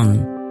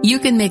smartphone. You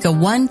can make a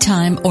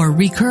one-time or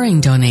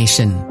recurring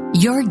donation.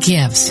 Your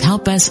gifts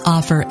help us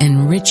offer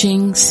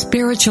enriching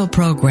spiritual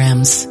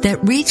programs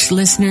that reach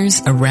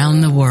listeners around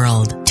the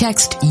world.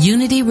 Text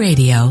Unity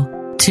Radio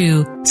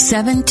to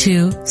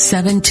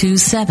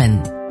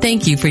 72727.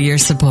 Thank you for your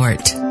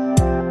support.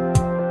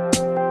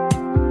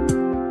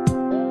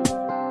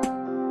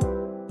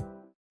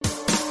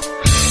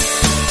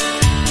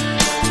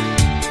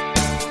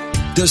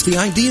 Does the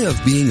idea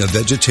of being a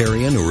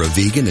vegetarian or a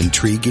vegan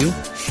intrigue you?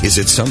 Is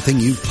it something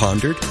you've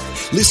pondered?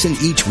 Listen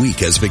each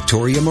week as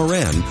Victoria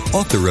Moran,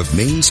 author of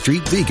Main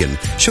Street Vegan,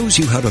 shows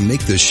you how to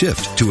make the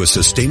shift to a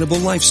sustainable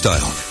lifestyle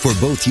for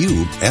both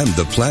you and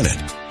the planet.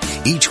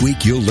 Each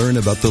week you'll learn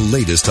about the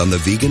latest on the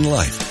vegan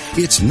life.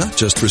 It's not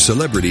just for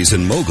celebrities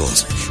and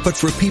moguls, but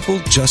for people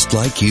just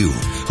like you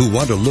who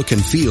want to look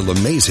and feel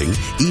amazing,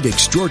 eat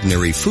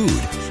extraordinary food,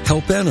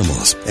 help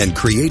animals, and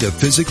create a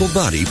physical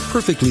body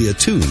perfectly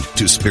attuned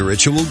to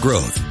spiritual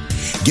growth.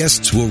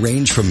 Guests will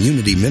range from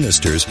Unity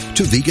ministers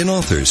to vegan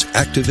authors,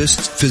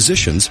 activists,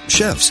 physicians,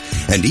 chefs,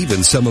 and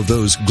even some of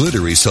those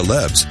glittery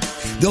celebs.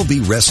 There'll be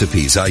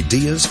recipes,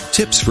 ideas,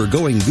 tips for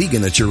going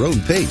vegan at your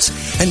own pace,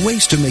 and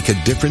ways to make a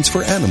difference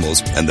for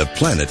animals and the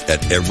planet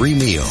at every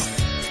meal.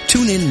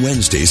 Tune in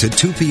Wednesdays at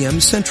 2 p.m.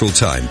 Central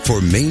Time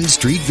for Main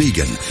Street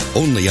Vegan,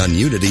 only on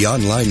Unity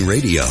Online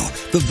Radio,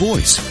 the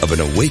voice of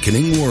an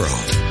awakening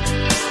world.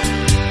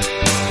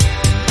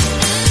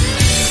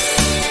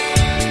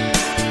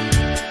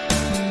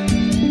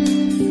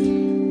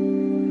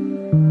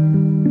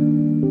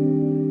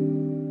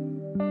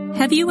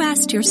 Have you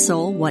asked your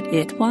soul what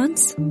it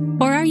wants?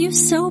 Or are you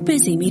so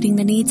busy meeting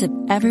the needs of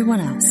everyone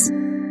else?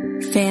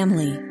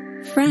 Family,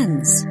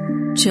 friends,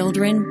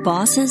 children,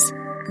 bosses,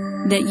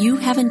 that you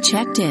haven't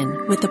checked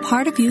in with the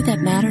part of you that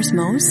matters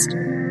most?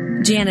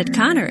 Janet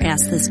Conner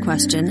asked this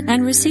question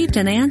and received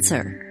an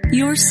answer.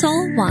 Your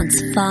soul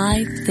wants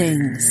 5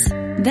 things.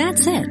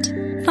 That's it.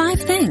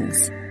 5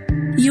 things.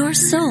 Your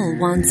soul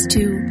wants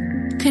to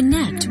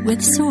connect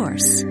with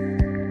Source,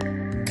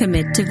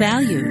 commit to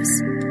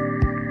values,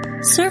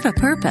 serve a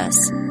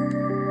purpose,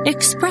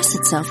 express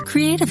itself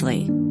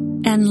creatively,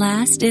 and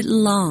last, it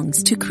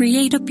longs to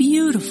create a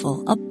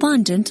beautiful,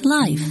 abundant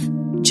life.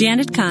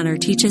 Janet Conner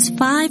teaches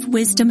 5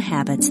 wisdom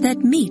habits that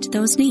meet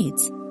those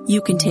needs.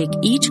 You can take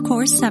each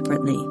course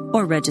separately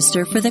or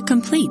register for the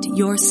complete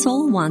Your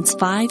Soul Wants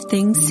 5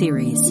 Things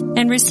series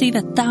and receive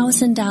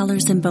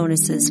 $1,000 in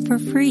bonuses for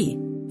free.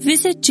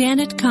 Visit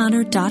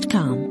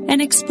janetconner.com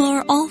and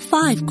explore all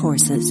 5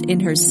 courses in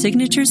her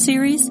signature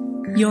series,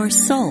 Your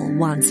Soul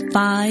Wants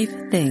 5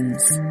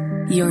 Things.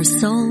 Your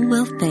soul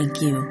will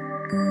thank you.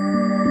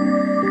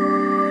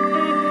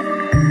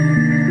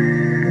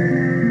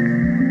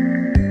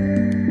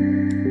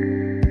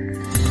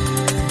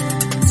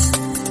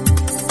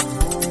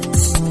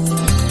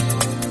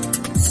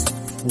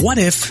 What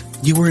if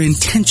you were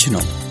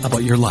intentional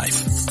about your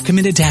life,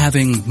 committed to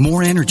having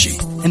more energy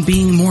and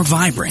being more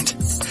vibrant?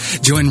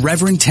 Join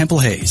Reverend Temple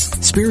Hayes,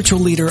 spiritual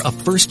leader of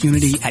First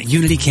Unity at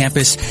Unity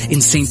Campus in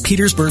St.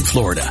 Petersburg,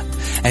 Florida,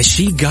 as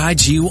she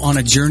guides you on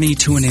a journey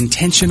to an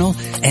intentional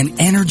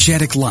and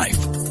energetic life.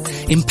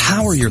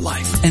 Empower your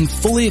life and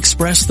fully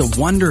express the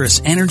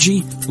wondrous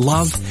energy,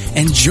 love,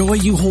 and joy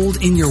you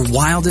hold in your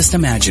wildest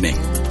imagining.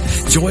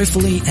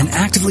 Joyfully and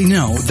actively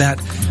know that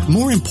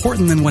more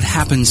important than what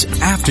happens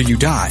after you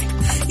die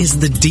is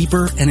the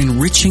deeper and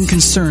enriching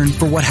concern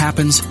for what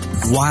happens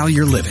while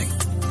you're living.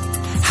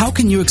 How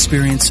can you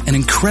experience an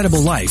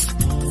incredible life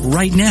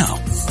right now?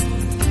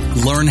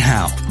 Learn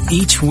how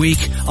each week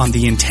on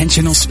The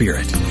Intentional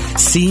Spirit,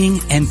 Seeing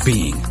and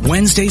Being,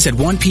 Wednesdays at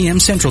 1 p.m.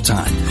 Central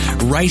Time,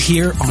 right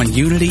here on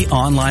Unity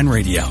Online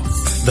Radio,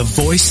 the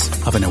voice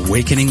of an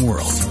awakening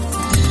world.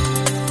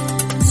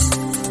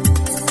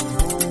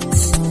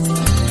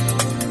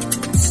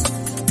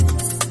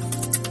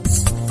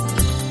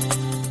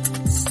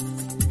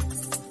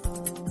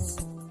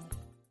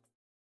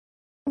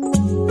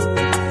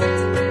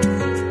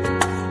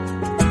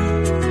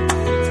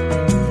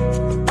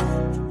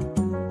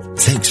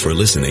 For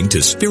listening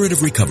to Spirit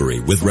of Recovery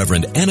with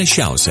Reverend Anna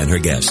Schaus and her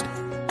guest.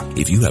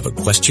 If you have a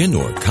question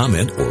or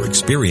comment or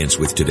experience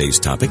with today's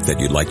topic that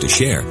you'd like to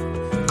share,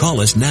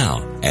 call us now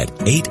at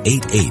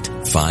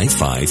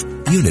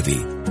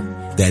 888-55-UNITY.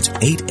 That's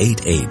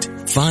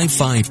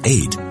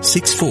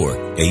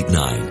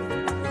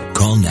 888-558-6489.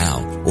 Call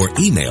now or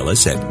email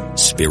us at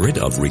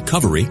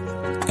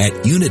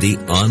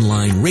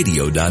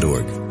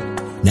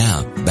spiritofrecovery@unityonlineradio.org.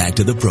 Now, back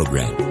to the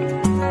program.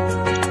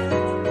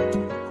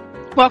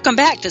 Welcome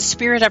back to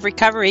Spirit of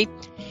Recovery.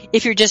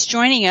 If you're just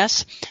joining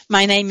us,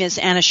 my name is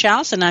Anna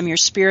Schaus, and I'm your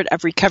Spirit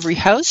of Recovery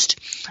host.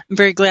 I'm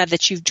very glad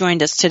that you've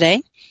joined us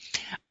today.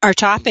 Our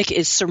topic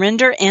is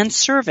surrender and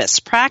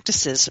service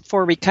practices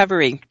for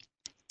recovery.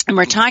 And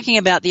we're talking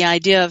about the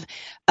idea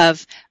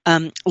of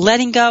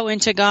letting go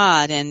into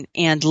God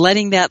and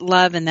letting that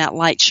love and that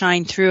light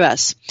shine through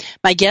us.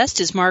 My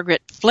guest is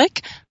Margaret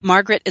Flick.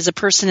 Margaret is a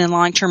person in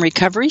long-term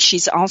recovery.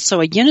 She's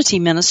also a Unity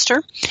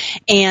minister,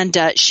 and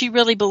she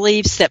really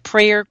believes that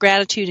prayer,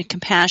 gratitude, and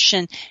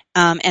compassion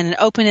and an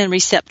open and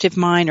receptive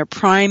mind are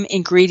prime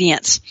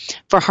ingredients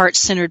for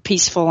heart-centered,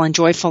 peaceful, and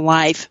joyful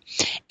life.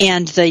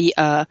 And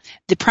the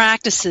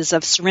practices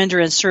of surrender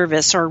and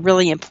service are a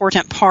really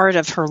important part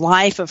of her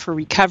life, of her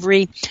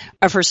recovery,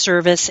 of her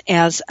service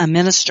as a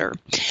minister.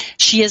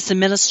 She is the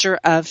minister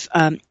of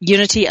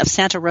Unity of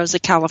Santa Rosa,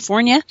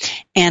 California,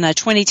 and a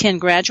 2010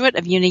 graduate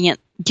of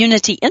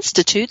Unity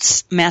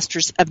Institute's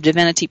Masters of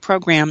Divinity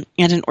program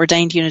and an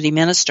ordained Unity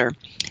minister.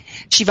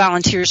 She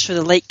volunteers for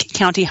the Lake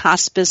County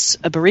Hospice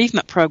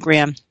Bereavement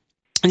Program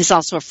and is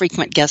also a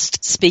frequent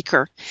guest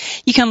speaker.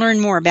 You can learn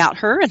more about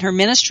her and her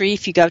ministry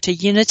if you go to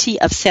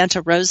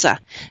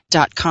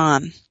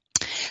unityofsantarosa.com.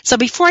 So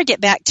before I get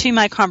back to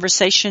my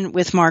conversation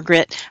with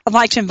Margaret, I'd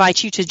like to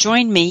invite you to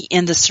join me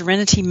in the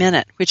Serenity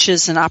Minute, which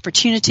is an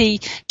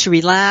opportunity to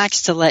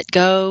relax, to let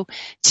go,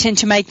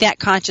 to make that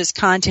conscious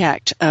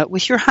contact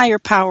with your higher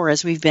power,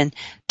 as we've been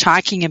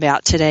talking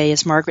about today,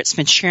 as Margaret's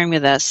been sharing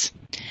with us.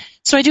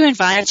 So I do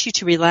invite you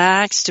to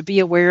relax, to be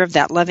aware of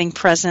that loving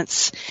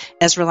presence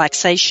as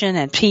relaxation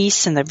and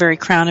peace in the very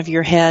crown of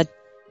your head,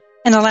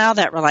 and allow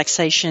that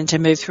relaxation to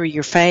move through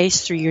your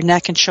face, through your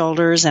neck and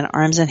shoulders and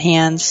arms and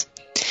hands,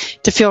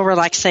 to feel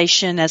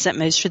relaxation as it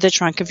moves through the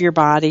trunk of your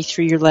body,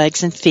 through your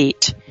legs and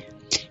feet,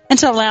 and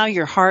to allow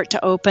your heart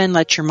to open,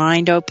 let your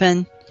mind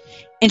open,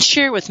 and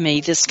share with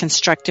me this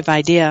constructive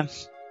idea.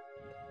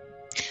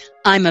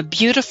 I'm a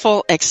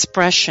beautiful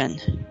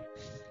expression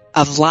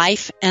of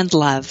life and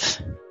love.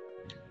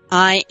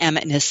 I am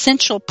an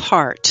essential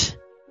part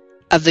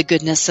of the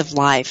goodness of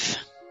life.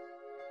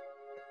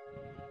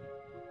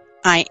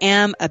 I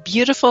am a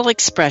beautiful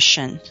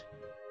expression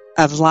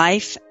of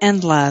life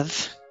and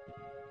love.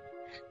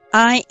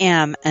 I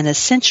am an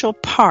essential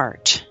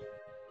part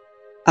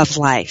of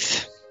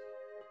life.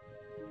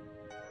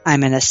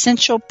 I'm an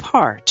essential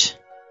part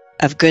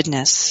of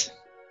goodness.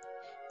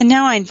 And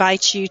now I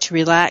invite you to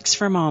relax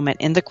for a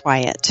moment in the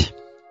quiet.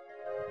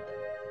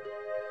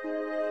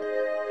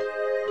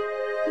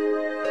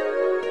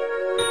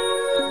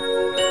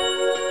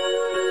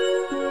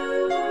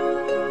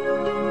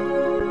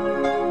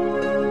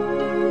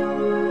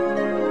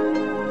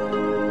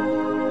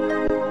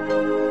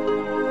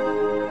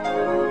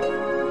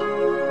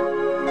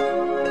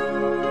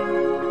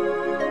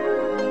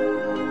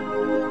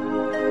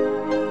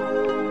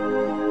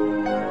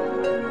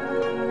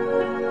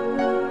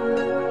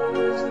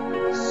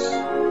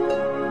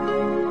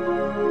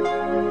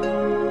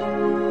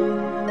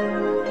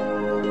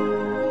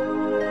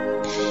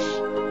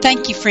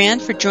 Thank you,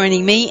 friend, for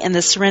joining me in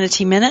the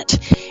Serenity Minute,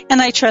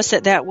 and I trust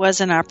that that was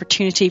an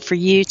opportunity for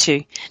you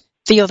to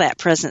feel that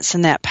presence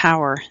and that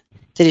power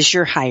that is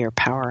your higher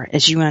power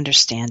as you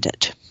understand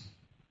it.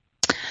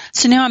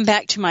 So now I'm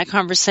back to my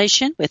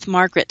conversation with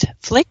Margaret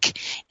Flick,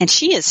 and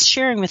she is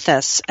sharing with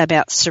us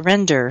about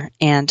surrender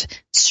and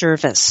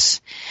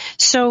service.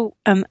 So,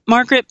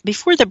 Margaret,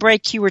 before the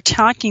break, you were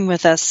talking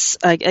with us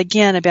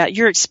again about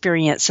your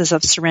experiences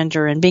of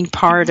surrender and being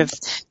part of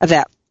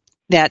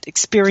that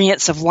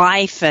experience of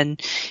life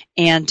and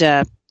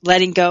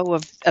letting go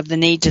of the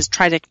need to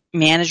try to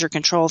manage or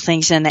control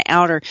things in the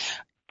outer.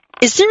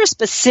 Is there a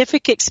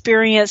specific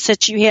experience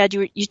that you had?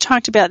 You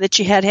talked about that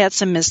you had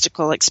some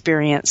mystical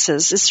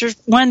experiences. Is there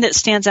one that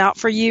stands out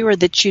for you or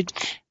that you'd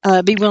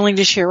be willing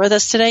to share with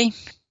us today?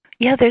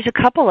 Yeah, there's a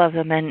couple of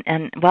them,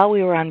 and while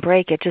we were on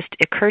break, it just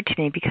occurred to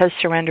me, because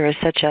surrender is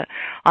such a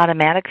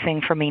automatic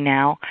thing for me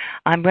now,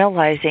 I'm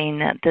realizing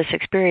that this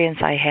experience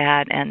I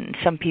had, and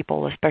some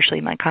people,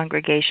 especially my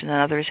congregation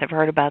and others, have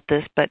heard about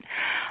this, but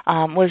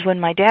was when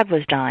my dad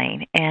was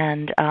dying,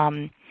 and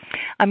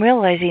I'm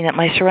realizing that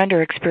my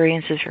surrender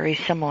experience is very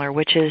similar,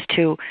 which is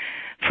to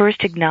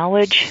first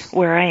acknowledge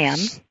where I am,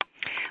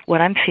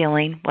 what I'm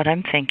feeling, what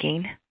I'm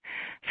thinking,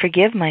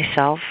 forgive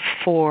myself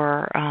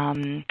for,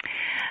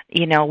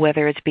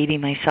 whether it's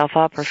beating myself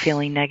up or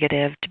feeling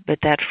negative, but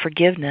that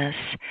forgiveness,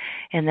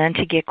 and then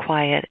to get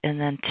quiet, and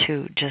then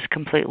to just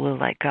completely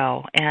let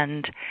go.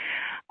 And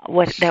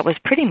that was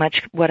pretty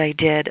much what I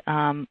did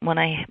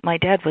when my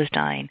dad was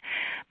dying.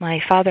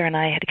 My father and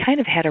I had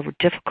kind of had a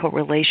difficult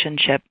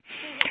relationship,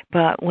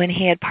 but when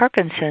he had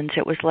Parkinson's,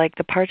 it was like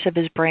the parts of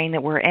his brain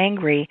that were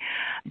angry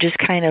just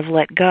kind of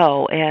let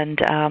go,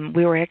 and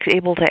we were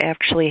able to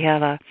actually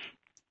have a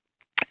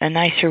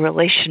nicer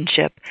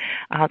relationship,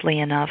 oddly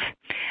enough.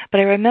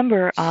 But I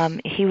remember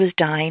he was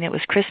dying. It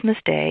was Christmas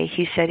Day.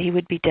 He said he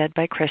would be dead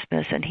by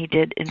Christmas, and he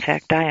did, in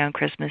fact, die on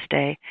Christmas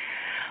Day.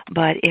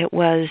 But it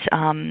was,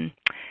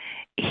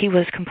 he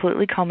was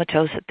completely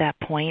comatose at that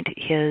point.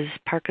 His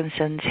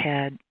Parkinson's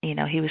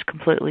he was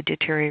completely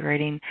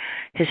deteriorating.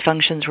 His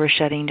functions were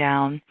shutting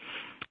down.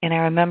 And I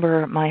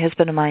remember my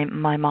husband and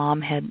my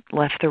mom had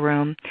left the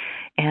room,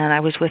 and I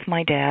was with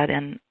my dad,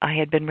 and I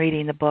had been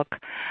reading the book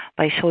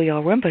by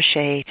Sogyal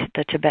Rinpoche,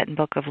 the Tibetan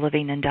Book of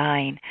Living and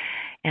Dying,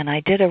 and I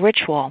did a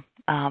ritual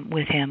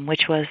with him,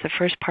 which was, the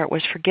first part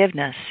was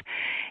forgiveness.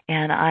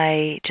 And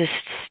I just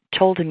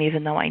told him,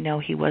 even though I know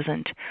he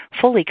wasn't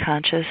fully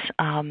conscious,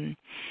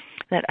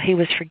 that he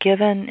was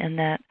forgiven, and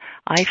that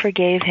I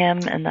forgave him,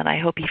 and that I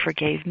hope he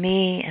forgave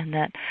me, and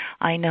that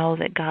I know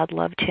that God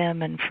loved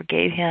him and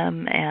forgave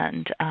him.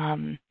 And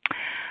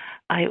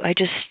I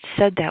just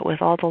said that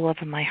with all the love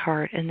in my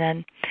heart. And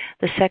then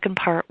the second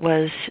part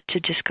was to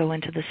just go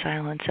into the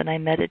silence, and I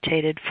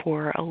meditated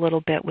for a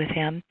little bit with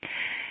him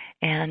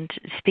and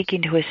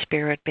speaking to his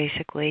spirit,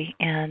 basically.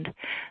 And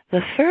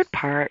the third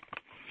part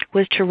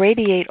was to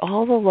radiate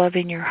all the love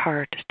in your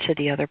heart to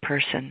the other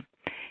person.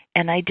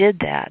 And I did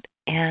that.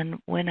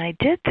 And when I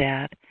did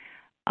that,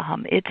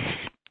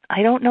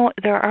 I don't know,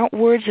 there aren't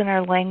words in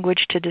our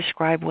language to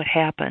describe what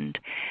happened,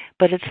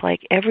 but it's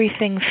like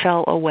everything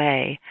fell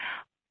away.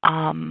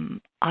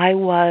 I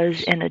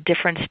was in a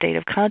different state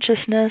of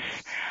consciousness.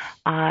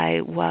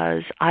 I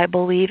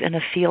believe, in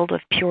a field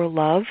of pure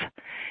love.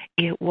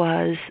 It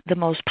was the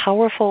most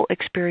powerful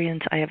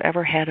experience I have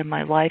ever had in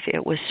my life.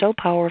 It was so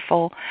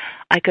powerful,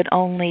 I could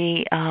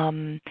only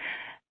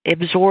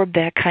absorb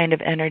that kind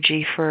of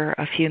energy for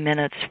a few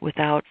minutes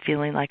without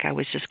feeling like I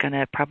was just going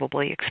to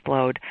probably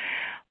explode.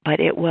 But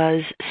it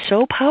was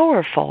so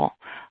powerful.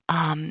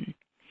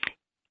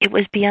 It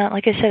was beyond,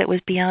 like I said, it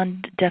was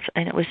beyond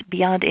and it was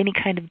beyond any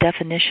kind of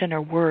definition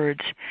or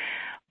words.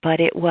 But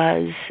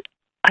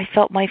I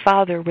felt my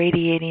Father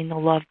radiating the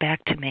love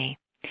back to me.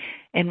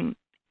 And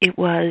it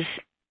was,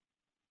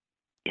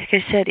 like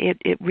I said,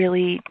 it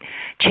really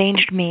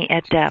changed me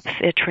at depth.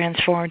 It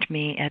transformed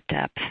me at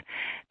depth,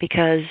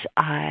 because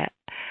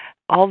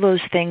all those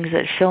things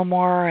that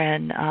Fillmore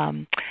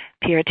and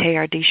Pierre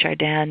Teilhard de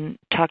Chardin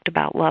talked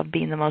about, love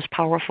being the most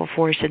powerful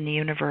force in the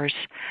universe,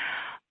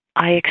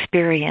 I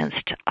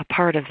experienced a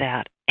part of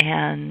that,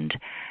 and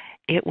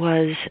it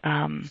was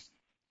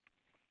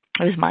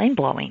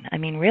mind-blowing. I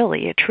mean,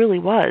 really, it truly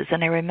was.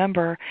 And I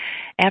remember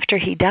after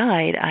he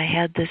died, I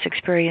had this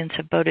experience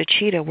of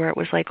bodhicitta, where it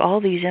was like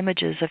all these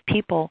images of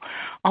people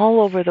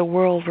all over the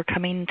world were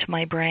coming into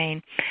my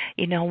brain.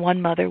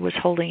 One mother was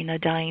holding a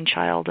dying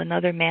child.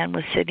 Another man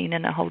was sitting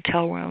in a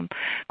hotel room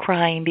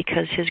crying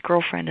because his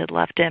girlfriend had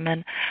left him.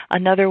 And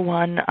another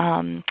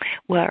one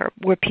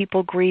were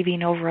people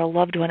grieving over a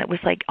loved one. It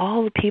was like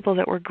all the people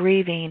that were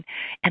grieving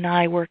and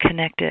I were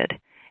connected.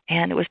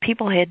 And it was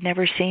people I had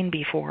never seen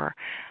before.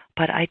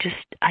 But I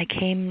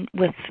came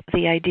with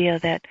the idea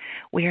that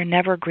we are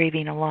never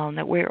grieving alone,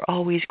 that we're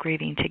always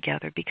grieving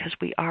together, because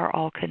we are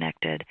all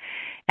connected.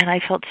 And I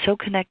felt so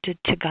connected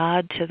to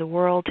God, to the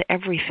world, to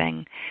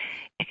everything.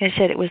 Like I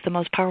said, it was the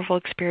most powerful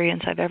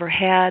experience I've ever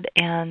had,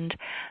 and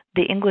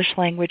the English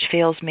language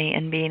fails me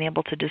in being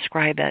able to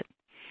describe it.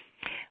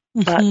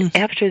 Mm-hmm. But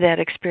after that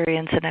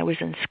experience, and I was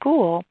in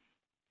school,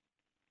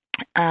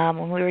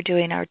 when we were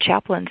doing our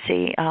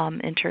chaplaincy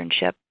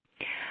internship,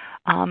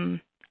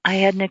 I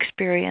had an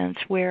experience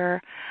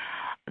where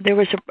there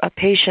was a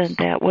patient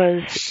that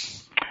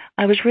was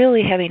I was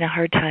really having a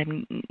hard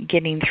time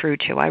getting through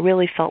to. I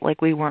really felt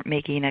like we weren't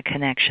making a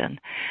connection.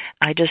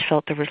 I just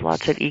felt there was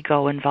lots of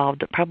ego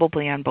involved,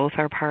 probably on both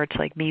our parts,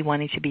 like me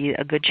wanting to be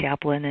a good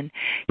chaplain and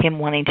him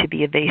wanting to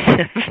be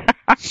evasive.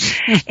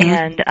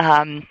 And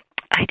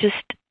I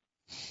just,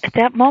 at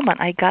that moment,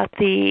 I got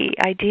the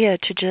idea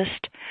to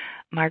just,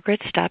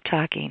 Margaret, stop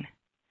talking.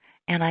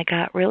 And I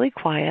got really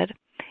quiet,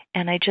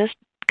 and I just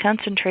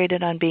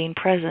concentrated on being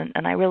present,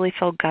 and I really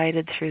felt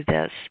guided through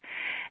this.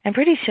 And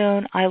pretty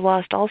soon, I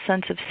lost all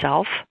sense of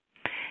self,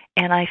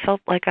 and I felt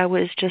like I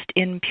was just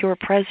in pure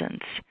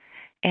presence.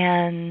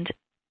 And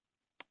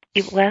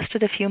it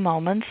lasted a few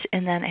moments,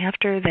 and then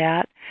after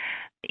that,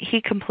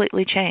 he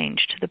completely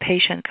changed. The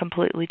patient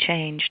completely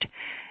changed.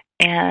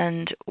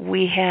 And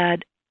we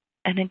had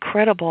an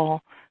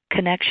incredible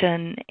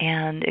connection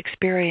and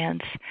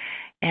experience,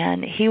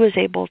 and he was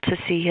able to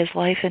see his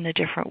life in a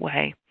different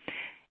way.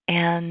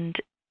 And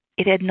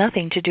it had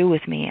nothing to do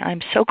with me.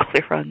 I'm so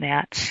clear on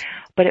that.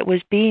 But it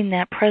was being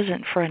that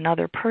present for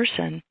another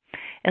person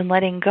and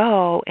letting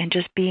go and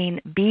just being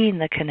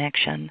the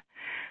connection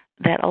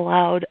that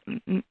allowed,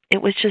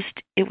 it was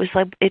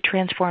like it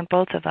transformed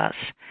both of us.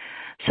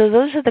 So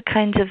those are the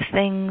kinds of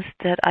things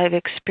that I've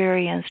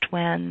experienced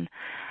when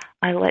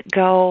I let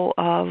go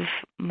of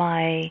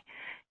my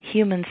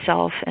human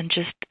self and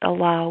just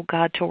allow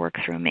God to work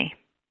through me.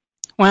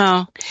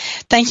 Wow.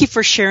 Thank you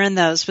for sharing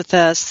those with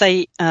us.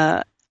 They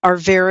are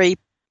very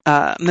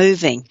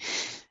moving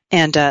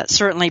and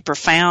certainly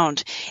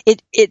profound.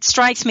 It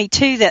strikes me,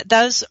 too, that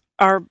those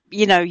are,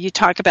 you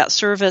talk about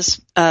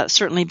service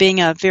certainly being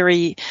a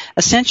very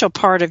essential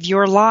part of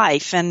your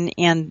life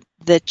and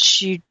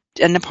that you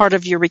and a part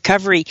of your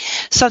recovery.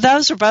 So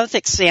those are both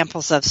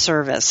examples of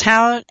service.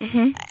 How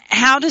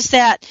does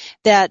that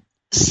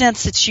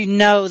sense that you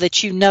know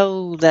that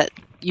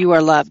you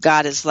are loved,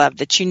 God is loved,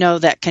 that you know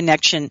that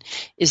connection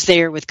is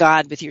there with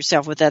God, with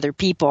yourself, with other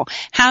people,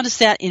 how does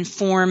that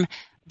inform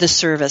the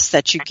service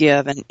that you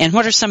give? And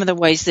what are some of the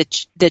ways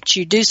that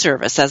you do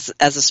service as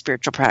a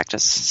spiritual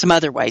practice? Some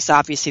other ways.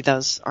 Obviously,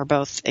 those are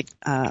both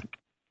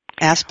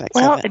aspects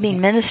well, of it. I mean,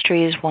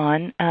 ministry is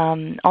one.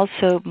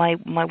 Also,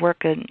 my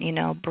work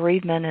in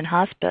bereavement and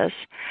hospice.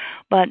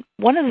 But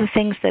one of the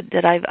things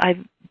that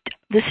I've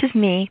this is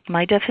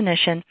my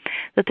definition,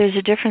 that there's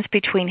a difference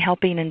between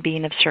helping and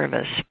being of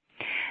service.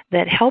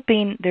 That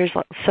helping, there's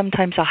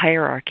sometimes a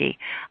hierarchy.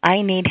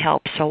 I need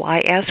help, so I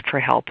ask for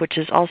help, which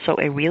is also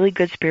a really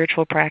good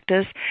spiritual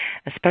practice,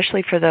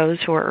 especially for those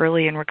who are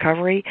early in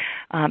recovery.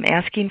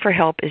 Asking for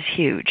help is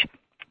huge,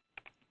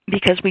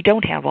 because we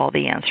don't have all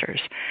the answers.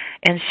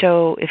 And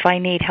so if I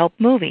need help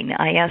moving,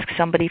 I ask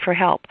somebody for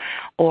help,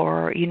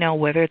 or,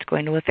 whether it's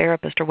going to a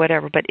therapist or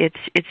whatever, but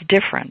it's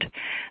different.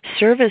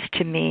 Service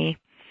to me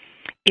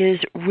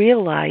is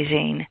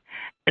realizing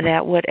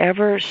that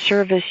whatever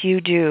service you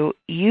do,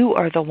 you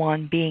are the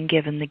one being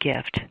given the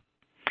gift.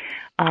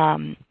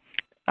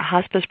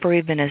 Hospice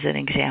bereavement is an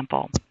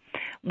example.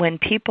 When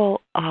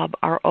people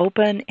are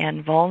open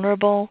and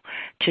vulnerable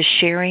to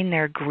sharing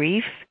their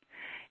grief,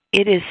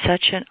 it is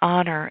such an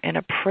honor and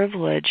a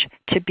privilege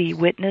to be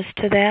witness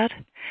to that.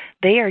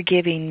 They are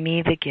giving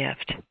me the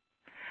gift.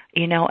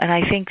 And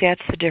I think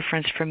that's the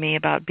difference for me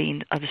about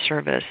being of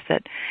service,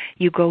 that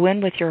you go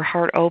in with your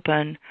heart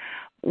open,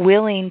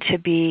 willing to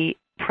be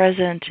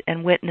present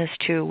and witness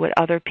to what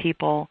other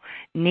people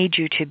need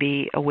you to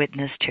be a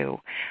witness to.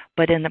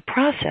 But in the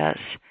process,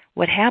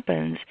 what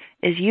happens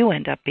is you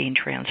end up being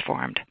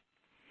transformed.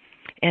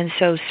 And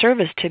so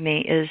service to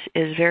me is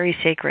very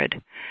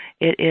sacred.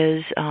 It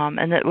is,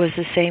 and it was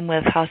the same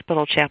with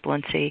hospital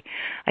chaplaincy.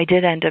 I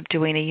did end up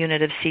doing a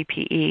unit of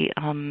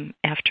CPE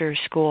after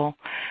school,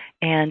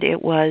 and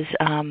it was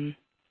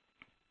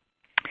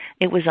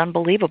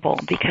unbelievable,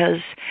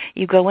 because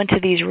you go into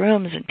these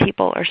rooms and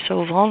people are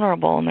so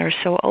vulnerable and they're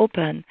so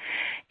open.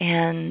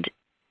 And,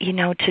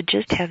 to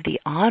just have the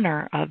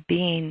honor of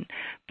being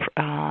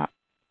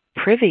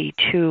privy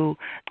to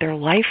their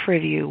life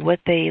review, what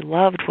they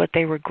loved, what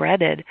they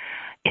regretted,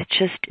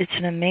 it's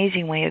an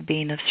amazing way of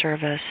being of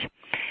service.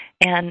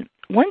 And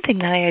one thing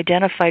that I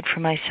identified for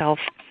myself,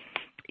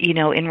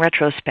 in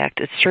retrospect,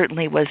 it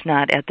certainly was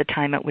not at the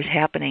time it was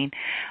happening,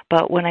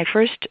 but when I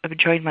first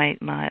joined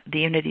the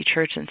Unity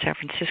Church in San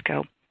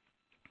Francisco,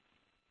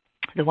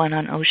 the one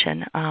on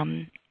Ocean,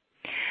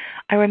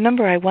 I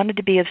remember I wanted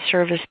to be of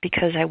service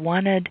because I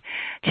wanted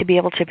to be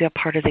able to be a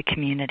part of the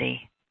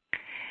community.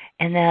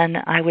 And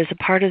then I was a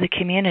part of the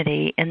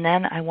community, and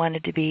then I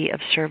wanted to be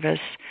of service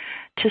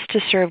just to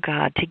serve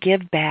God, to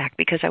give back,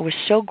 because I was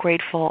so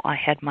grateful I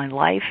had my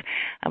life.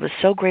 I was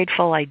so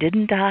grateful I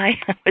didn't die.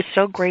 I was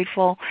so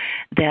grateful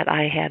that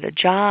I had a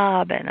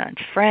job and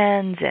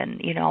friends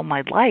and,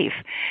 my life,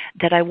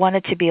 that I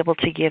wanted to be able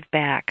to give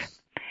back.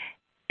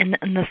 And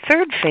the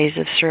third phase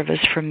of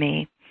service for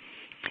me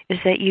is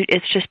that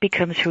it just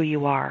becomes who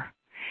you are.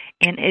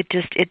 And it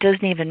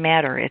doesn't even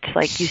matter. It's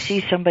like you see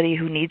somebody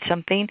who needs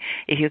something.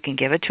 If you can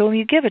give it to them,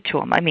 you give it to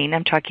them. I mean,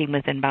 I'm talking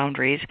within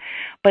boundaries.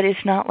 But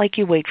it's not like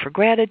you wait for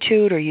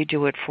gratitude or you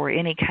do it for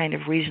any kind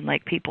of reason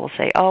like people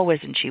say, oh,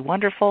 isn't she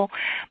wonderful?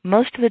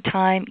 Most of the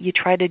time you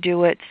try to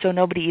do it so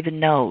nobody even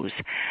knows,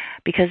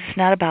 because it's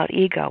not about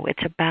ego.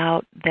 It's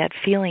about that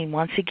feeling,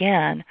 once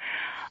again,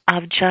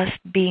 of just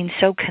being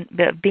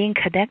being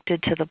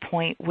connected to the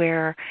point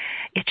where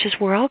it's just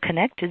we're all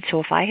connected. So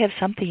if I have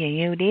something and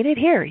you need it,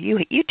 here,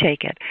 you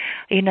take it.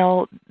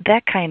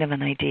 That kind of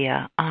an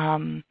idea.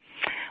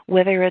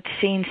 Whether it's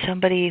seeing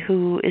somebody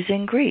who is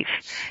in grief,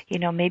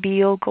 maybe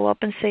you'll go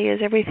up and say,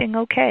 is everything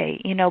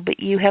okay? But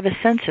you have a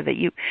sense of it.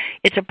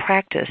 It's a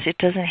practice. It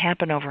doesn't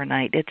happen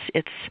overnight. This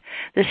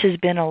has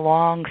been a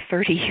long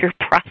 30-year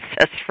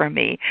process for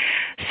me.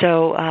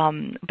 So,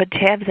 but to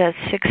have that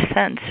sixth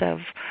sense of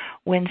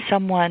when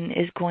someone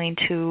is going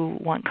to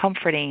want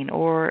comforting,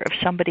 or if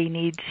somebody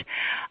needs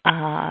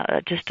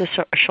just a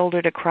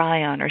shoulder to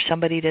cry on or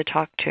somebody to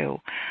talk to,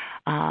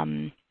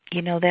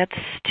 that's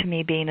to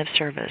me being of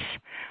service,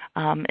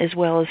 as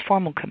well as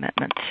formal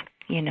commitments,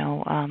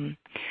 and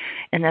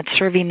that's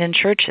serving in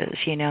churches.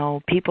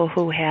 People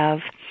who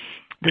have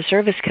the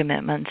service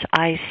commitments,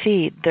 I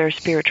see their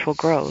spiritual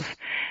growth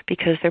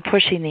because they're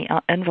pushing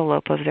the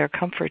envelope of their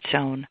comfort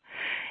zone.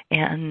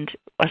 And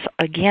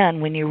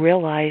again, when you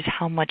realize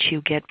how much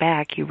you get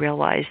back, you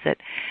realize that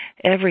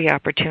every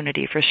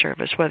opportunity for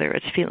service, whether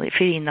it's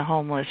feeding the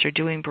homeless or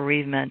doing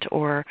bereavement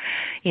or,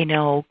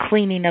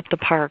 cleaning up the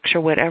parks or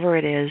whatever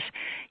it is,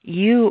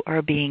 you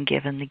are being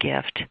given the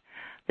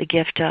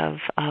gift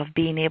of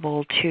being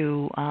able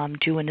to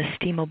do an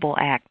estimable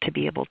act, to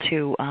be able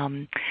to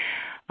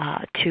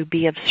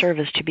be of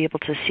service, to be able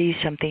to see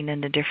something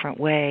in a different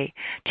way,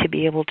 to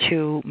be able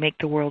to make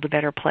the world a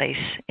better place.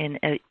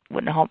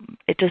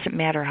 It doesn't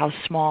matter how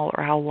small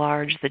or how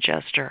large the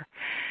gesture.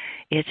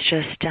 It's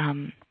just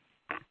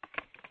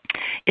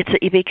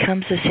it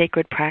becomes a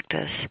sacred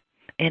practice,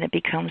 and it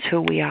becomes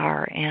who we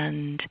are.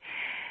 And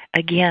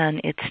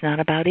again, it's not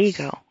about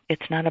ego.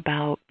 It's not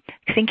about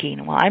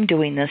thinking, well, I'm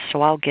doing this,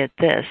 so I'll get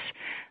this.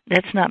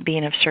 That's not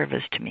being of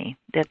service to me.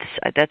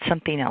 That's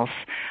something else.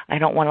 I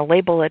don't want to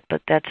label it,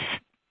 but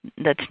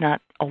that's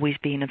not always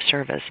being of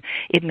service.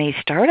 It may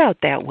start out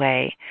that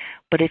way,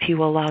 but if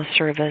you allow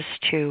service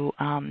to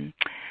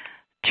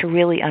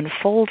really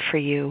unfold for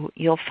you,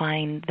 you'll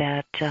find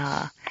that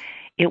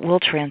it will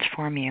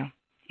transform you.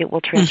 It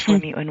will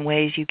transform you in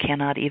ways you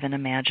cannot even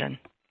imagine.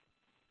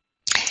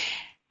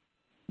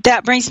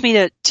 That brings me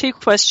to two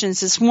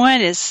questions.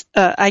 One is,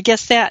 I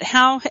guess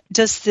how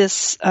does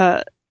this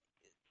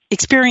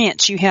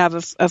experience you have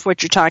of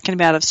what you're talking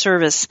about of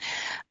service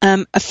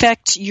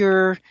affect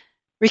your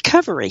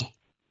recovery?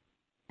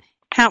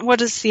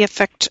 What is the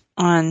effect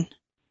on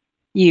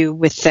you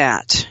with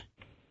that?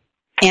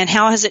 And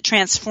how has it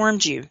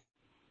transformed you?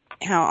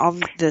 How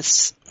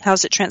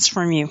has it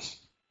transformed you?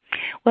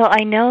 Well,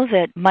 I know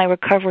that my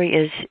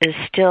recovery is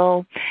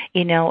still,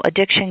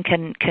 addiction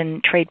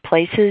can trade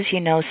places,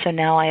 so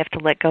now I have to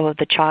let go of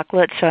the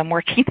chocolate, so I'm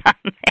working on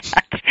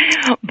that.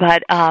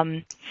 But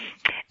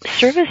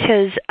service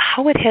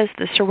how it has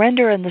the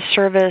surrender and the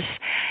service,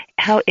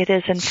 how it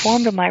has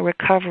informed my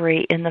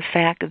recovery in the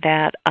fact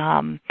that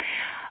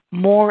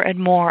more and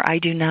more I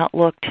do not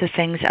look to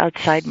things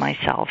outside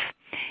myself.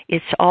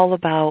 It's all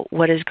about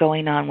what is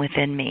going on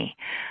within me,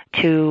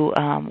 to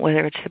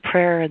whether it's the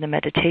prayer or the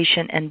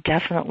meditation, and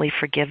definitely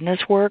forgiveness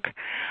work.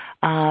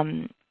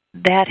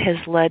 That has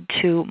led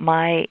to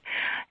my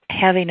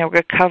having a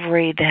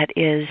recovery that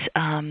is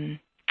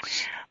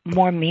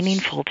more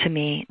meaningful to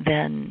me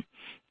than,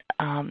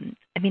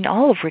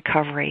 all of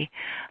recovery,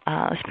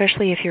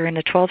 especially if you're in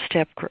a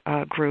 12-step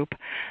group.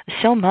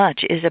 So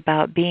much is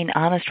about being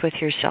honest with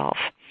yourself,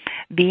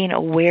 being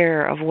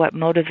aware of what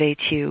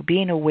motivates you,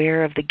 being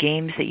aware of the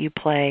games that you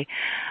play,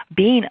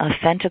 being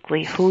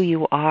authentically who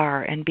you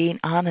are, and being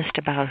honest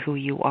about who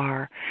you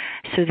are,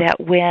 so that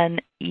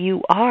when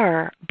you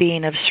are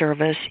being of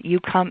service, you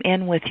come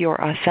in with your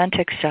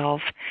authentic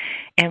self,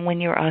 and when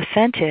you're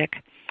authentic,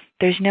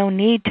 there's no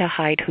need to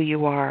hide who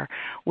you are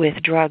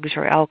with drugs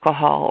or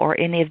alcohol or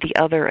any of the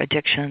other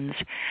addictions,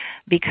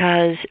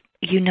 because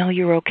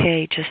you're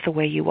okay just the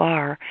way you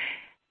are.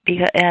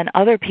 And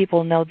other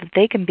people know that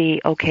they can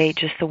be okay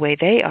just the way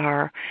they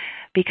are,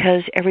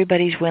 because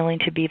everybody's willing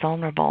to be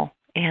vulnerable.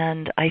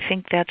 And I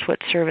think that's what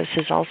service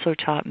has also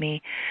taught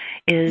me,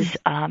 is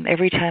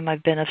every time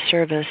I've been of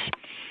service,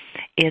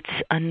 it's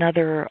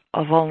another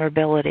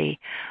vulnerability,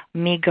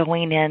 me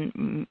going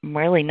in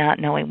really not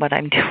knowing what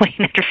I'm doing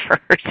at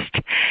first,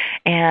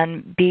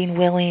 and being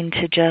willing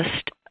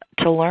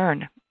to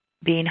learn,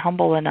 being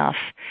humble enough.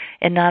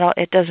 And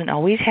it doesn't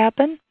always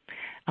happen.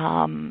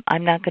 I'm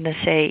not going to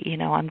say,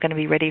 I'm going to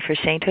be ready for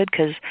sainthood,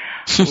 because,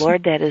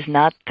 Lord, that is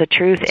not the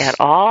truth at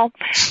all.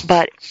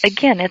 But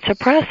again, it's a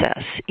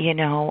process.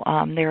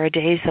 There are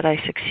days that I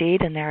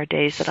succeed and there are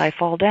days that I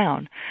fall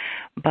down.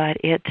 But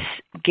it's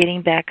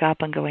getting back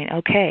up and going,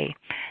 okay,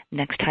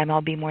 next time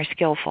I'll be more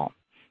skillful.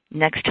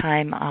 next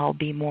time I'll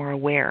be more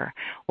aware,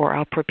 or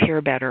I'll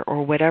prepare better,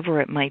 or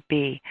whatever it might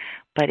be.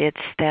 But it's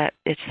that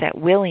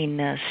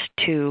willingness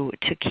to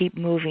keep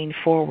moving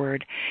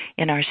forward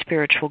in our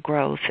spiritual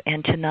growth,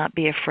 and to not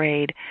be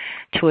afraid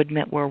to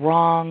admit we're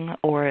wrong,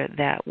 or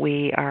that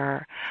we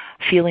are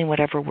feeling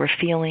whatever we're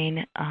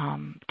feeling,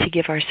 to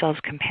give ourselves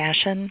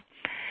compassion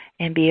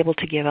and be able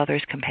to give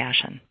others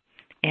compassion.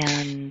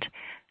 And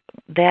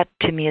that,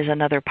 to me, is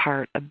another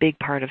part, a big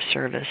part of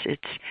service.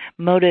 It's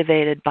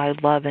motivated by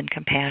love and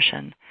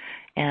compassion.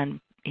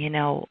 And,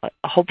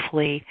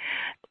 hopefully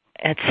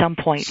at some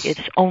point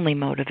it's only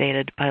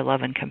motivated by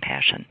love and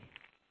compassion.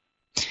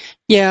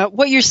 Yeah,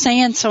 what you're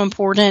saying is so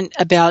important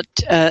about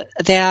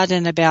that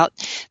and about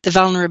the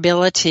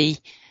vulnerability.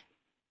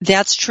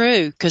 That's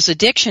true, because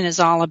addiction is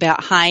all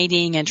about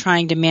hiding and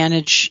trying to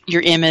manage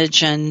your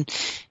image and,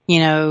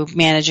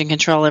 manage and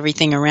control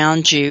everything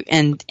around you.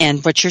 And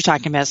what you're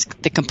talking about is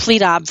the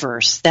complete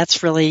obverse.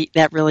 That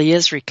really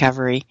is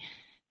recovery.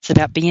 It's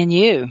about being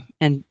you.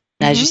 And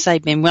as you say,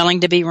 being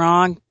willing to be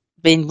wrong,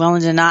 being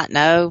willing to not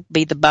know,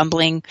 be the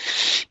bumbling,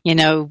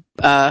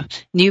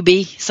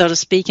 newbie, so to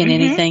speak, in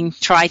anything.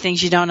 Try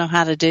things you don't know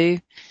how to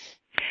do.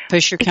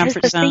 Push your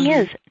comfort zone. The thing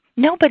is,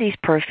 nobody's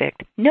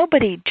perfect.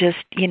 Nobody just,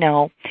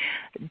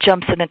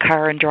 jumps in a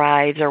car and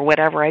drives or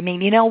whatever. I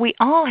mean, we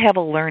all have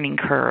a learning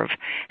curve.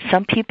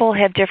 Some people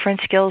have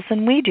different skills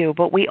than we do,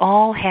 but we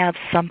all have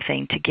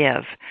something to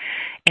give.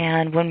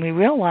 And when we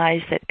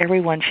realize that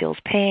everyone feels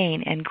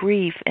pain and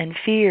grief and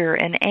fear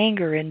and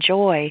anger and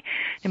joy,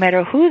 no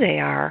matter who they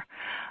are,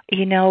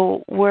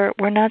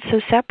 we're not so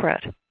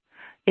separate.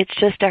 It's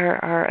just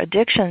our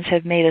addictions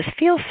have made us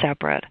feel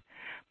separate,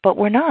 but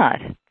we're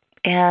not.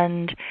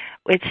 And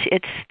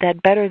it's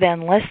that better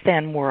than, less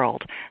than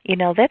world.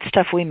 That's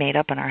stuff we made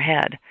up in our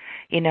head.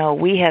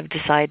 We have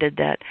decided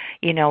that,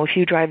 if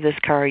you drive this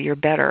car, you're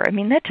better. I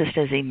mean, that just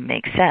doesn't even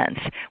make sense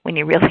when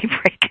you really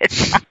break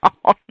it down.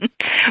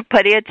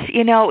 But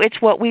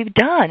it's what we've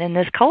done in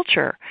this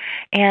culture.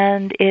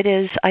 And it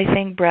is, I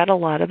think, bred a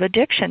lot of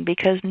addiction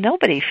because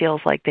nobody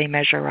feels like they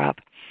measure up.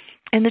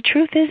 And the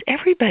truth is,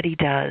 everybody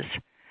does.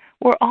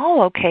 We're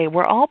all okay.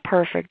 We're all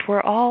perfect.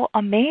 We're all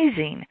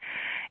amazing.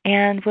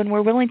 And when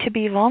we're willing to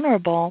be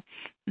vulnerable,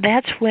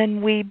 that's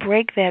when we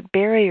break that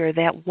barrier,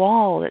 that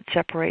wall that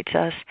separates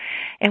us,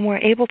 and we're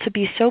able to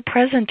be so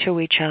present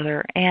to each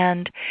other.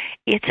 And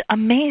it's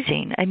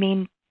amazing. I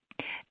mean,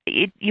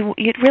 it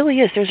really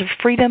is. There's a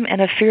freedom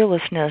and a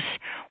fearlessness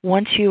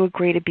once you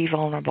agree to be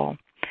vulnerable.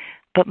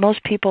 But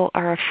most people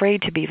are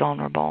afraid to be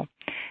vulnerable.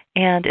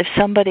 And if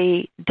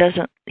somebody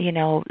doesn't,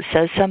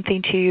 says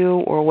something to you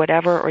or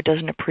whatever, or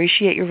doesn't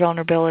appreciate your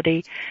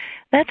vulnerability,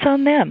 that's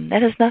on them.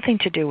 That has nothing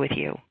to do with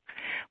you.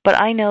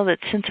 But I know that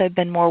since I've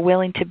been more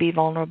willing to be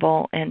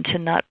vulnerable and to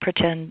not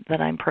pretend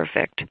that I'm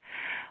perfect,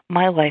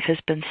 my life has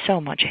been so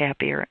much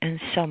happier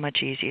and so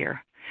much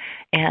easier.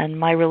 And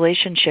my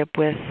relationship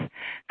with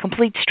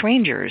complete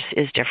strangers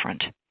is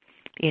different.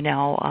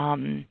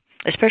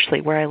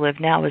 Especially where I live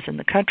now is in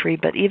the country,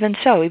 but even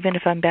so, even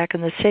if I'm back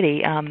in the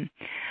city,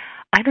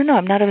 I don't know,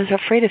 I'm not as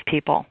afraid of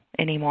people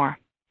anymore.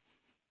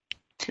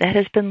 That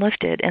has been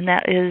lifted, and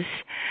that is,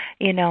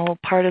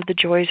 part of the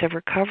joys of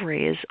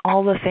recovery is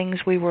all the things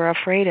we were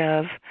afraid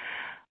of,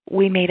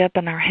 we made up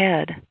in our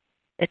head.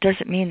 It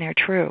doesn't mean they're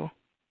true.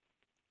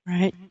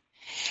 Right.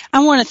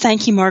 I want to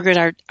thank you,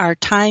 Margaret. Our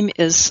time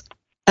is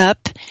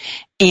up,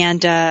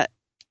 and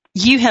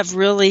you have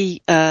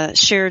really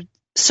shared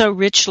so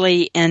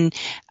richly, and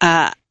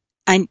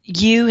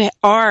you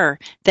are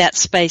that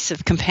space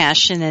of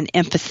compassion and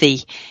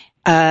empathy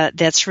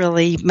that's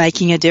really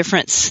making a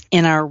difference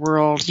in our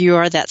world. You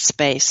are that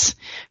space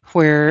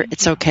where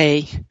it's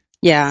okay,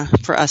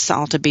 for us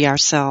all to be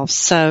ourselves.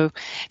 So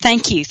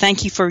thank you.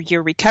 Thank you for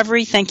your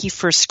recovery. Thank you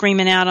for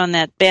screaming out on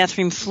that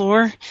bathroom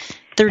floor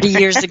 30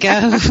 years ago.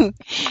 And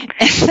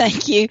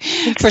thank you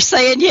for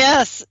saying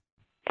yes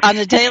on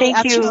a daily,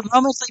 a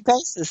momently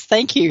basis.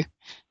 Thank you.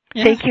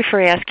 Yeah. Thank you for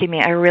asking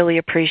me. I really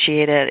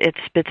appreciate it.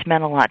 It's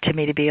meant a lot to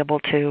me to be able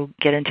to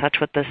get in touch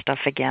with this stuff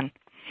again.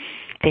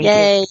 Thank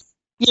you.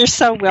 You're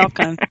so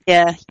welcome.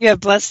 Yeah, you have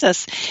blessed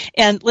us.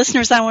 And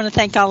listeners, I want to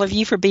thank all of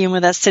you for being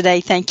with us today.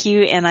 Thank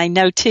you. And I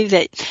know, too,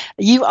 that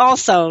you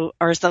also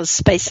are those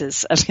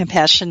spaces of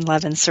compassion,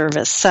 love, and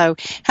service. So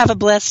have a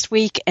blessed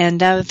week and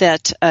know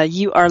that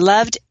you are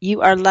loved,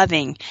 you are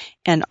loving,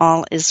 and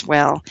all is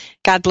well.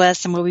 God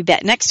bless, and we'll be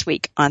back next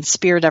week on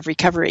Spirit of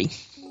Recovery.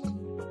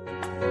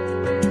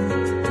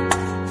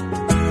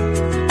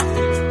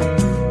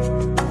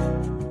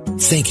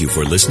 Thank you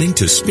for listening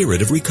to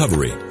Spirit of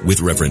Recovery with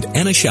Reverend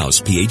Anna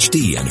Schaus,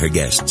 Ph.D., and her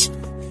guests.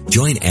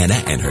 Join Anna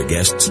and her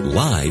guests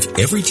live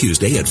every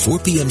Tuesday at 4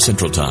 p.m.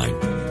 Central Time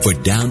for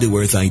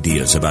down-to-earth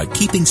ideas about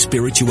keeping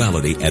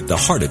spirituality at the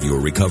heart of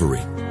your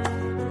recovery.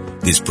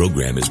 This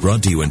program is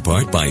brought to you in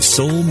part by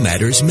Soul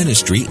Matters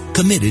Ministry,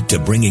 committed to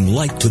bringing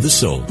light to the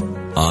soul.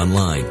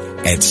 Online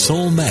at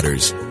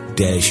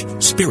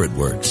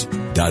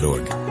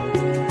soulmatters-spiritworks.org.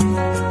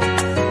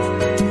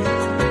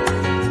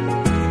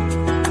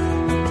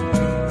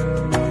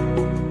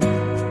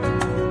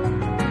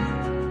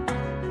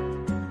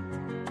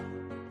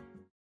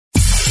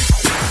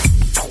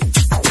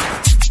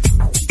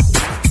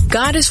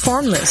 God is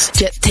formless,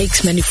 yet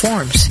takes many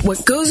forms.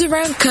 What goes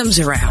around comes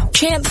around.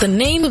 Chant the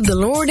name of the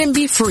Lord and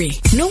be free.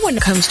 No one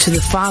comes to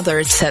the Father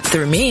except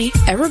through me.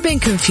 Ever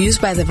been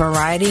confused by the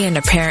variety and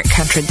apparent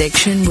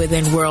contradiction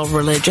within world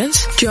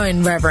religions?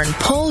 Join Reverend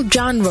Paul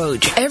John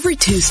Roach every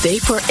Tuesday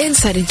for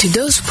insight into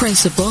those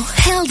principles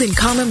held in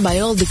common by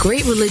all the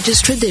great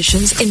religious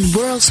traditions in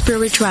world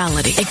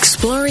spirituality,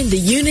 exploring the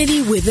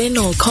unity within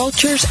all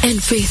cultures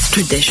and faith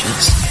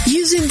traditions.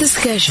 Using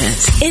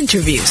discussions,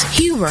 interviews,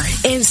 humor,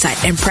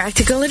 insight, and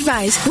practical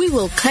advice, we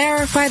will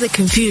clarify the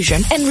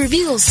confusion and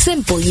reveal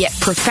simple yet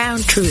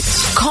profound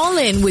truths. Call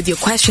in with your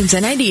questions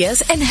and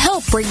ideas and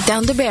help break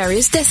down the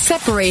barriers that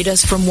separate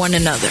us from one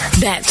another.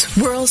 That's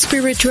World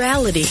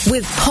Spirituality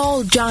with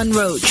Paul John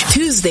Roach,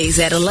 Tuesdays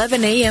at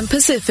 11 a.m.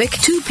 Pacific,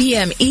 2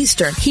 p.m.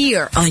 Eastern,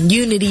 here on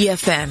Unity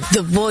FM,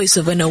 the voice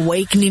of an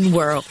awakening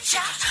world.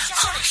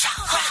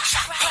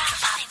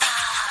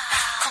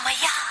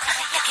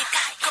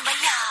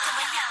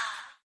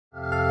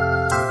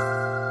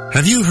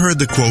 Have you heard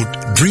the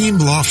quote, "Dream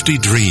lofty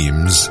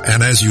dreams,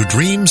 and as you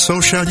dream,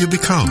 so shall you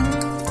become"?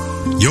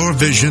 Your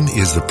vision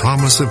is the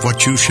promise of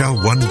what you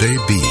shall one day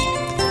be.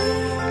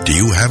 Do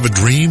you have a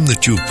dream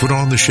that you've put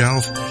on the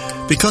shelf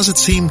because it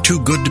seemed too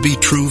good to be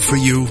true for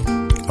you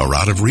or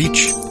out of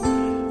reach?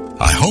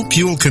 I hope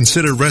you'll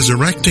consider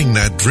resurrecting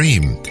that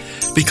dream,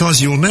 because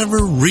you'll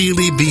never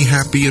really be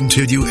happy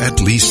until you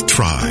at least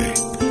try.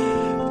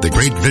 The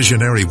great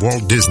visionary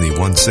Walt Disney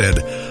once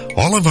said,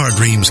 "All of our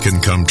dreams can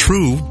come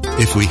true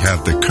if we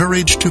have the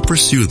courage to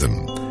pursue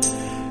them."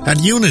 At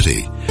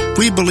Unity,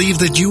 we believe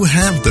that you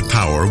have the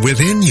power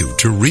within you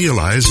to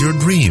realize your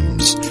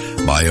dreams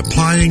by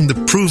applying the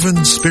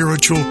proven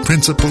spiritual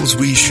principles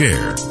we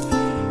share.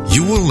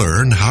 You will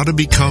learn how to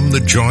become the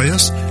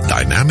joyous,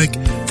 dynamic,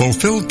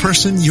 fulfilled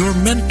person you're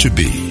meant to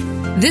be.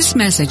 This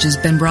message has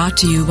been brought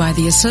to you by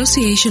the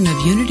Association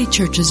of Unity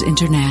Churches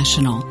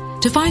International.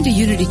 To find a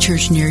Unity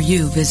Church near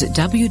you, visit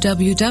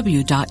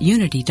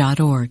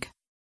www.unity.org.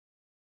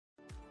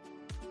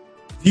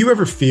 Do you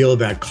ever feel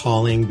that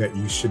calling that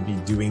you should be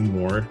doing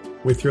more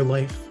with your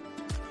life?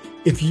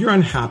 If you're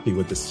unhappy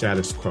with the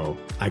status quo,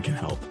 I can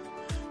help.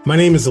 My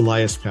name is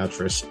Elias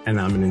Patras, and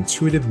I'm an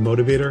intuitive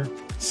motivator,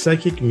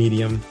 psychic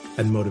medium,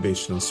 and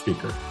motivational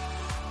speaker.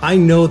 I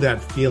know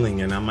that feeling,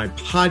 and on my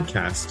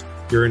podcast,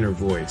 Your Inner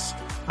Voice,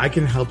 I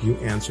can help you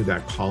answer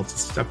that call to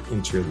step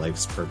into your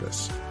life's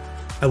purpose.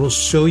 I will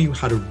show you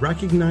how to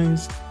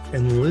recognize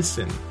and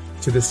listen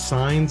to the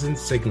signs and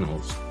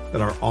signals that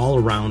are all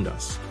around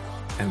us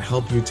and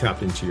help you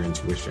tap into your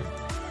intuition.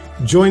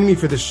 Join me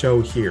for the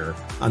show here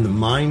on the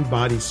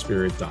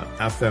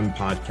mindbodyspirit.fm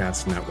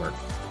podcast network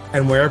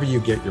and wherever you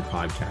get your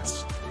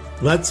podcasts.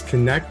 Let's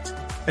connect,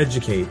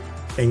 educate,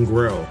 and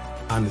grow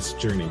on this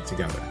journey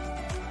together.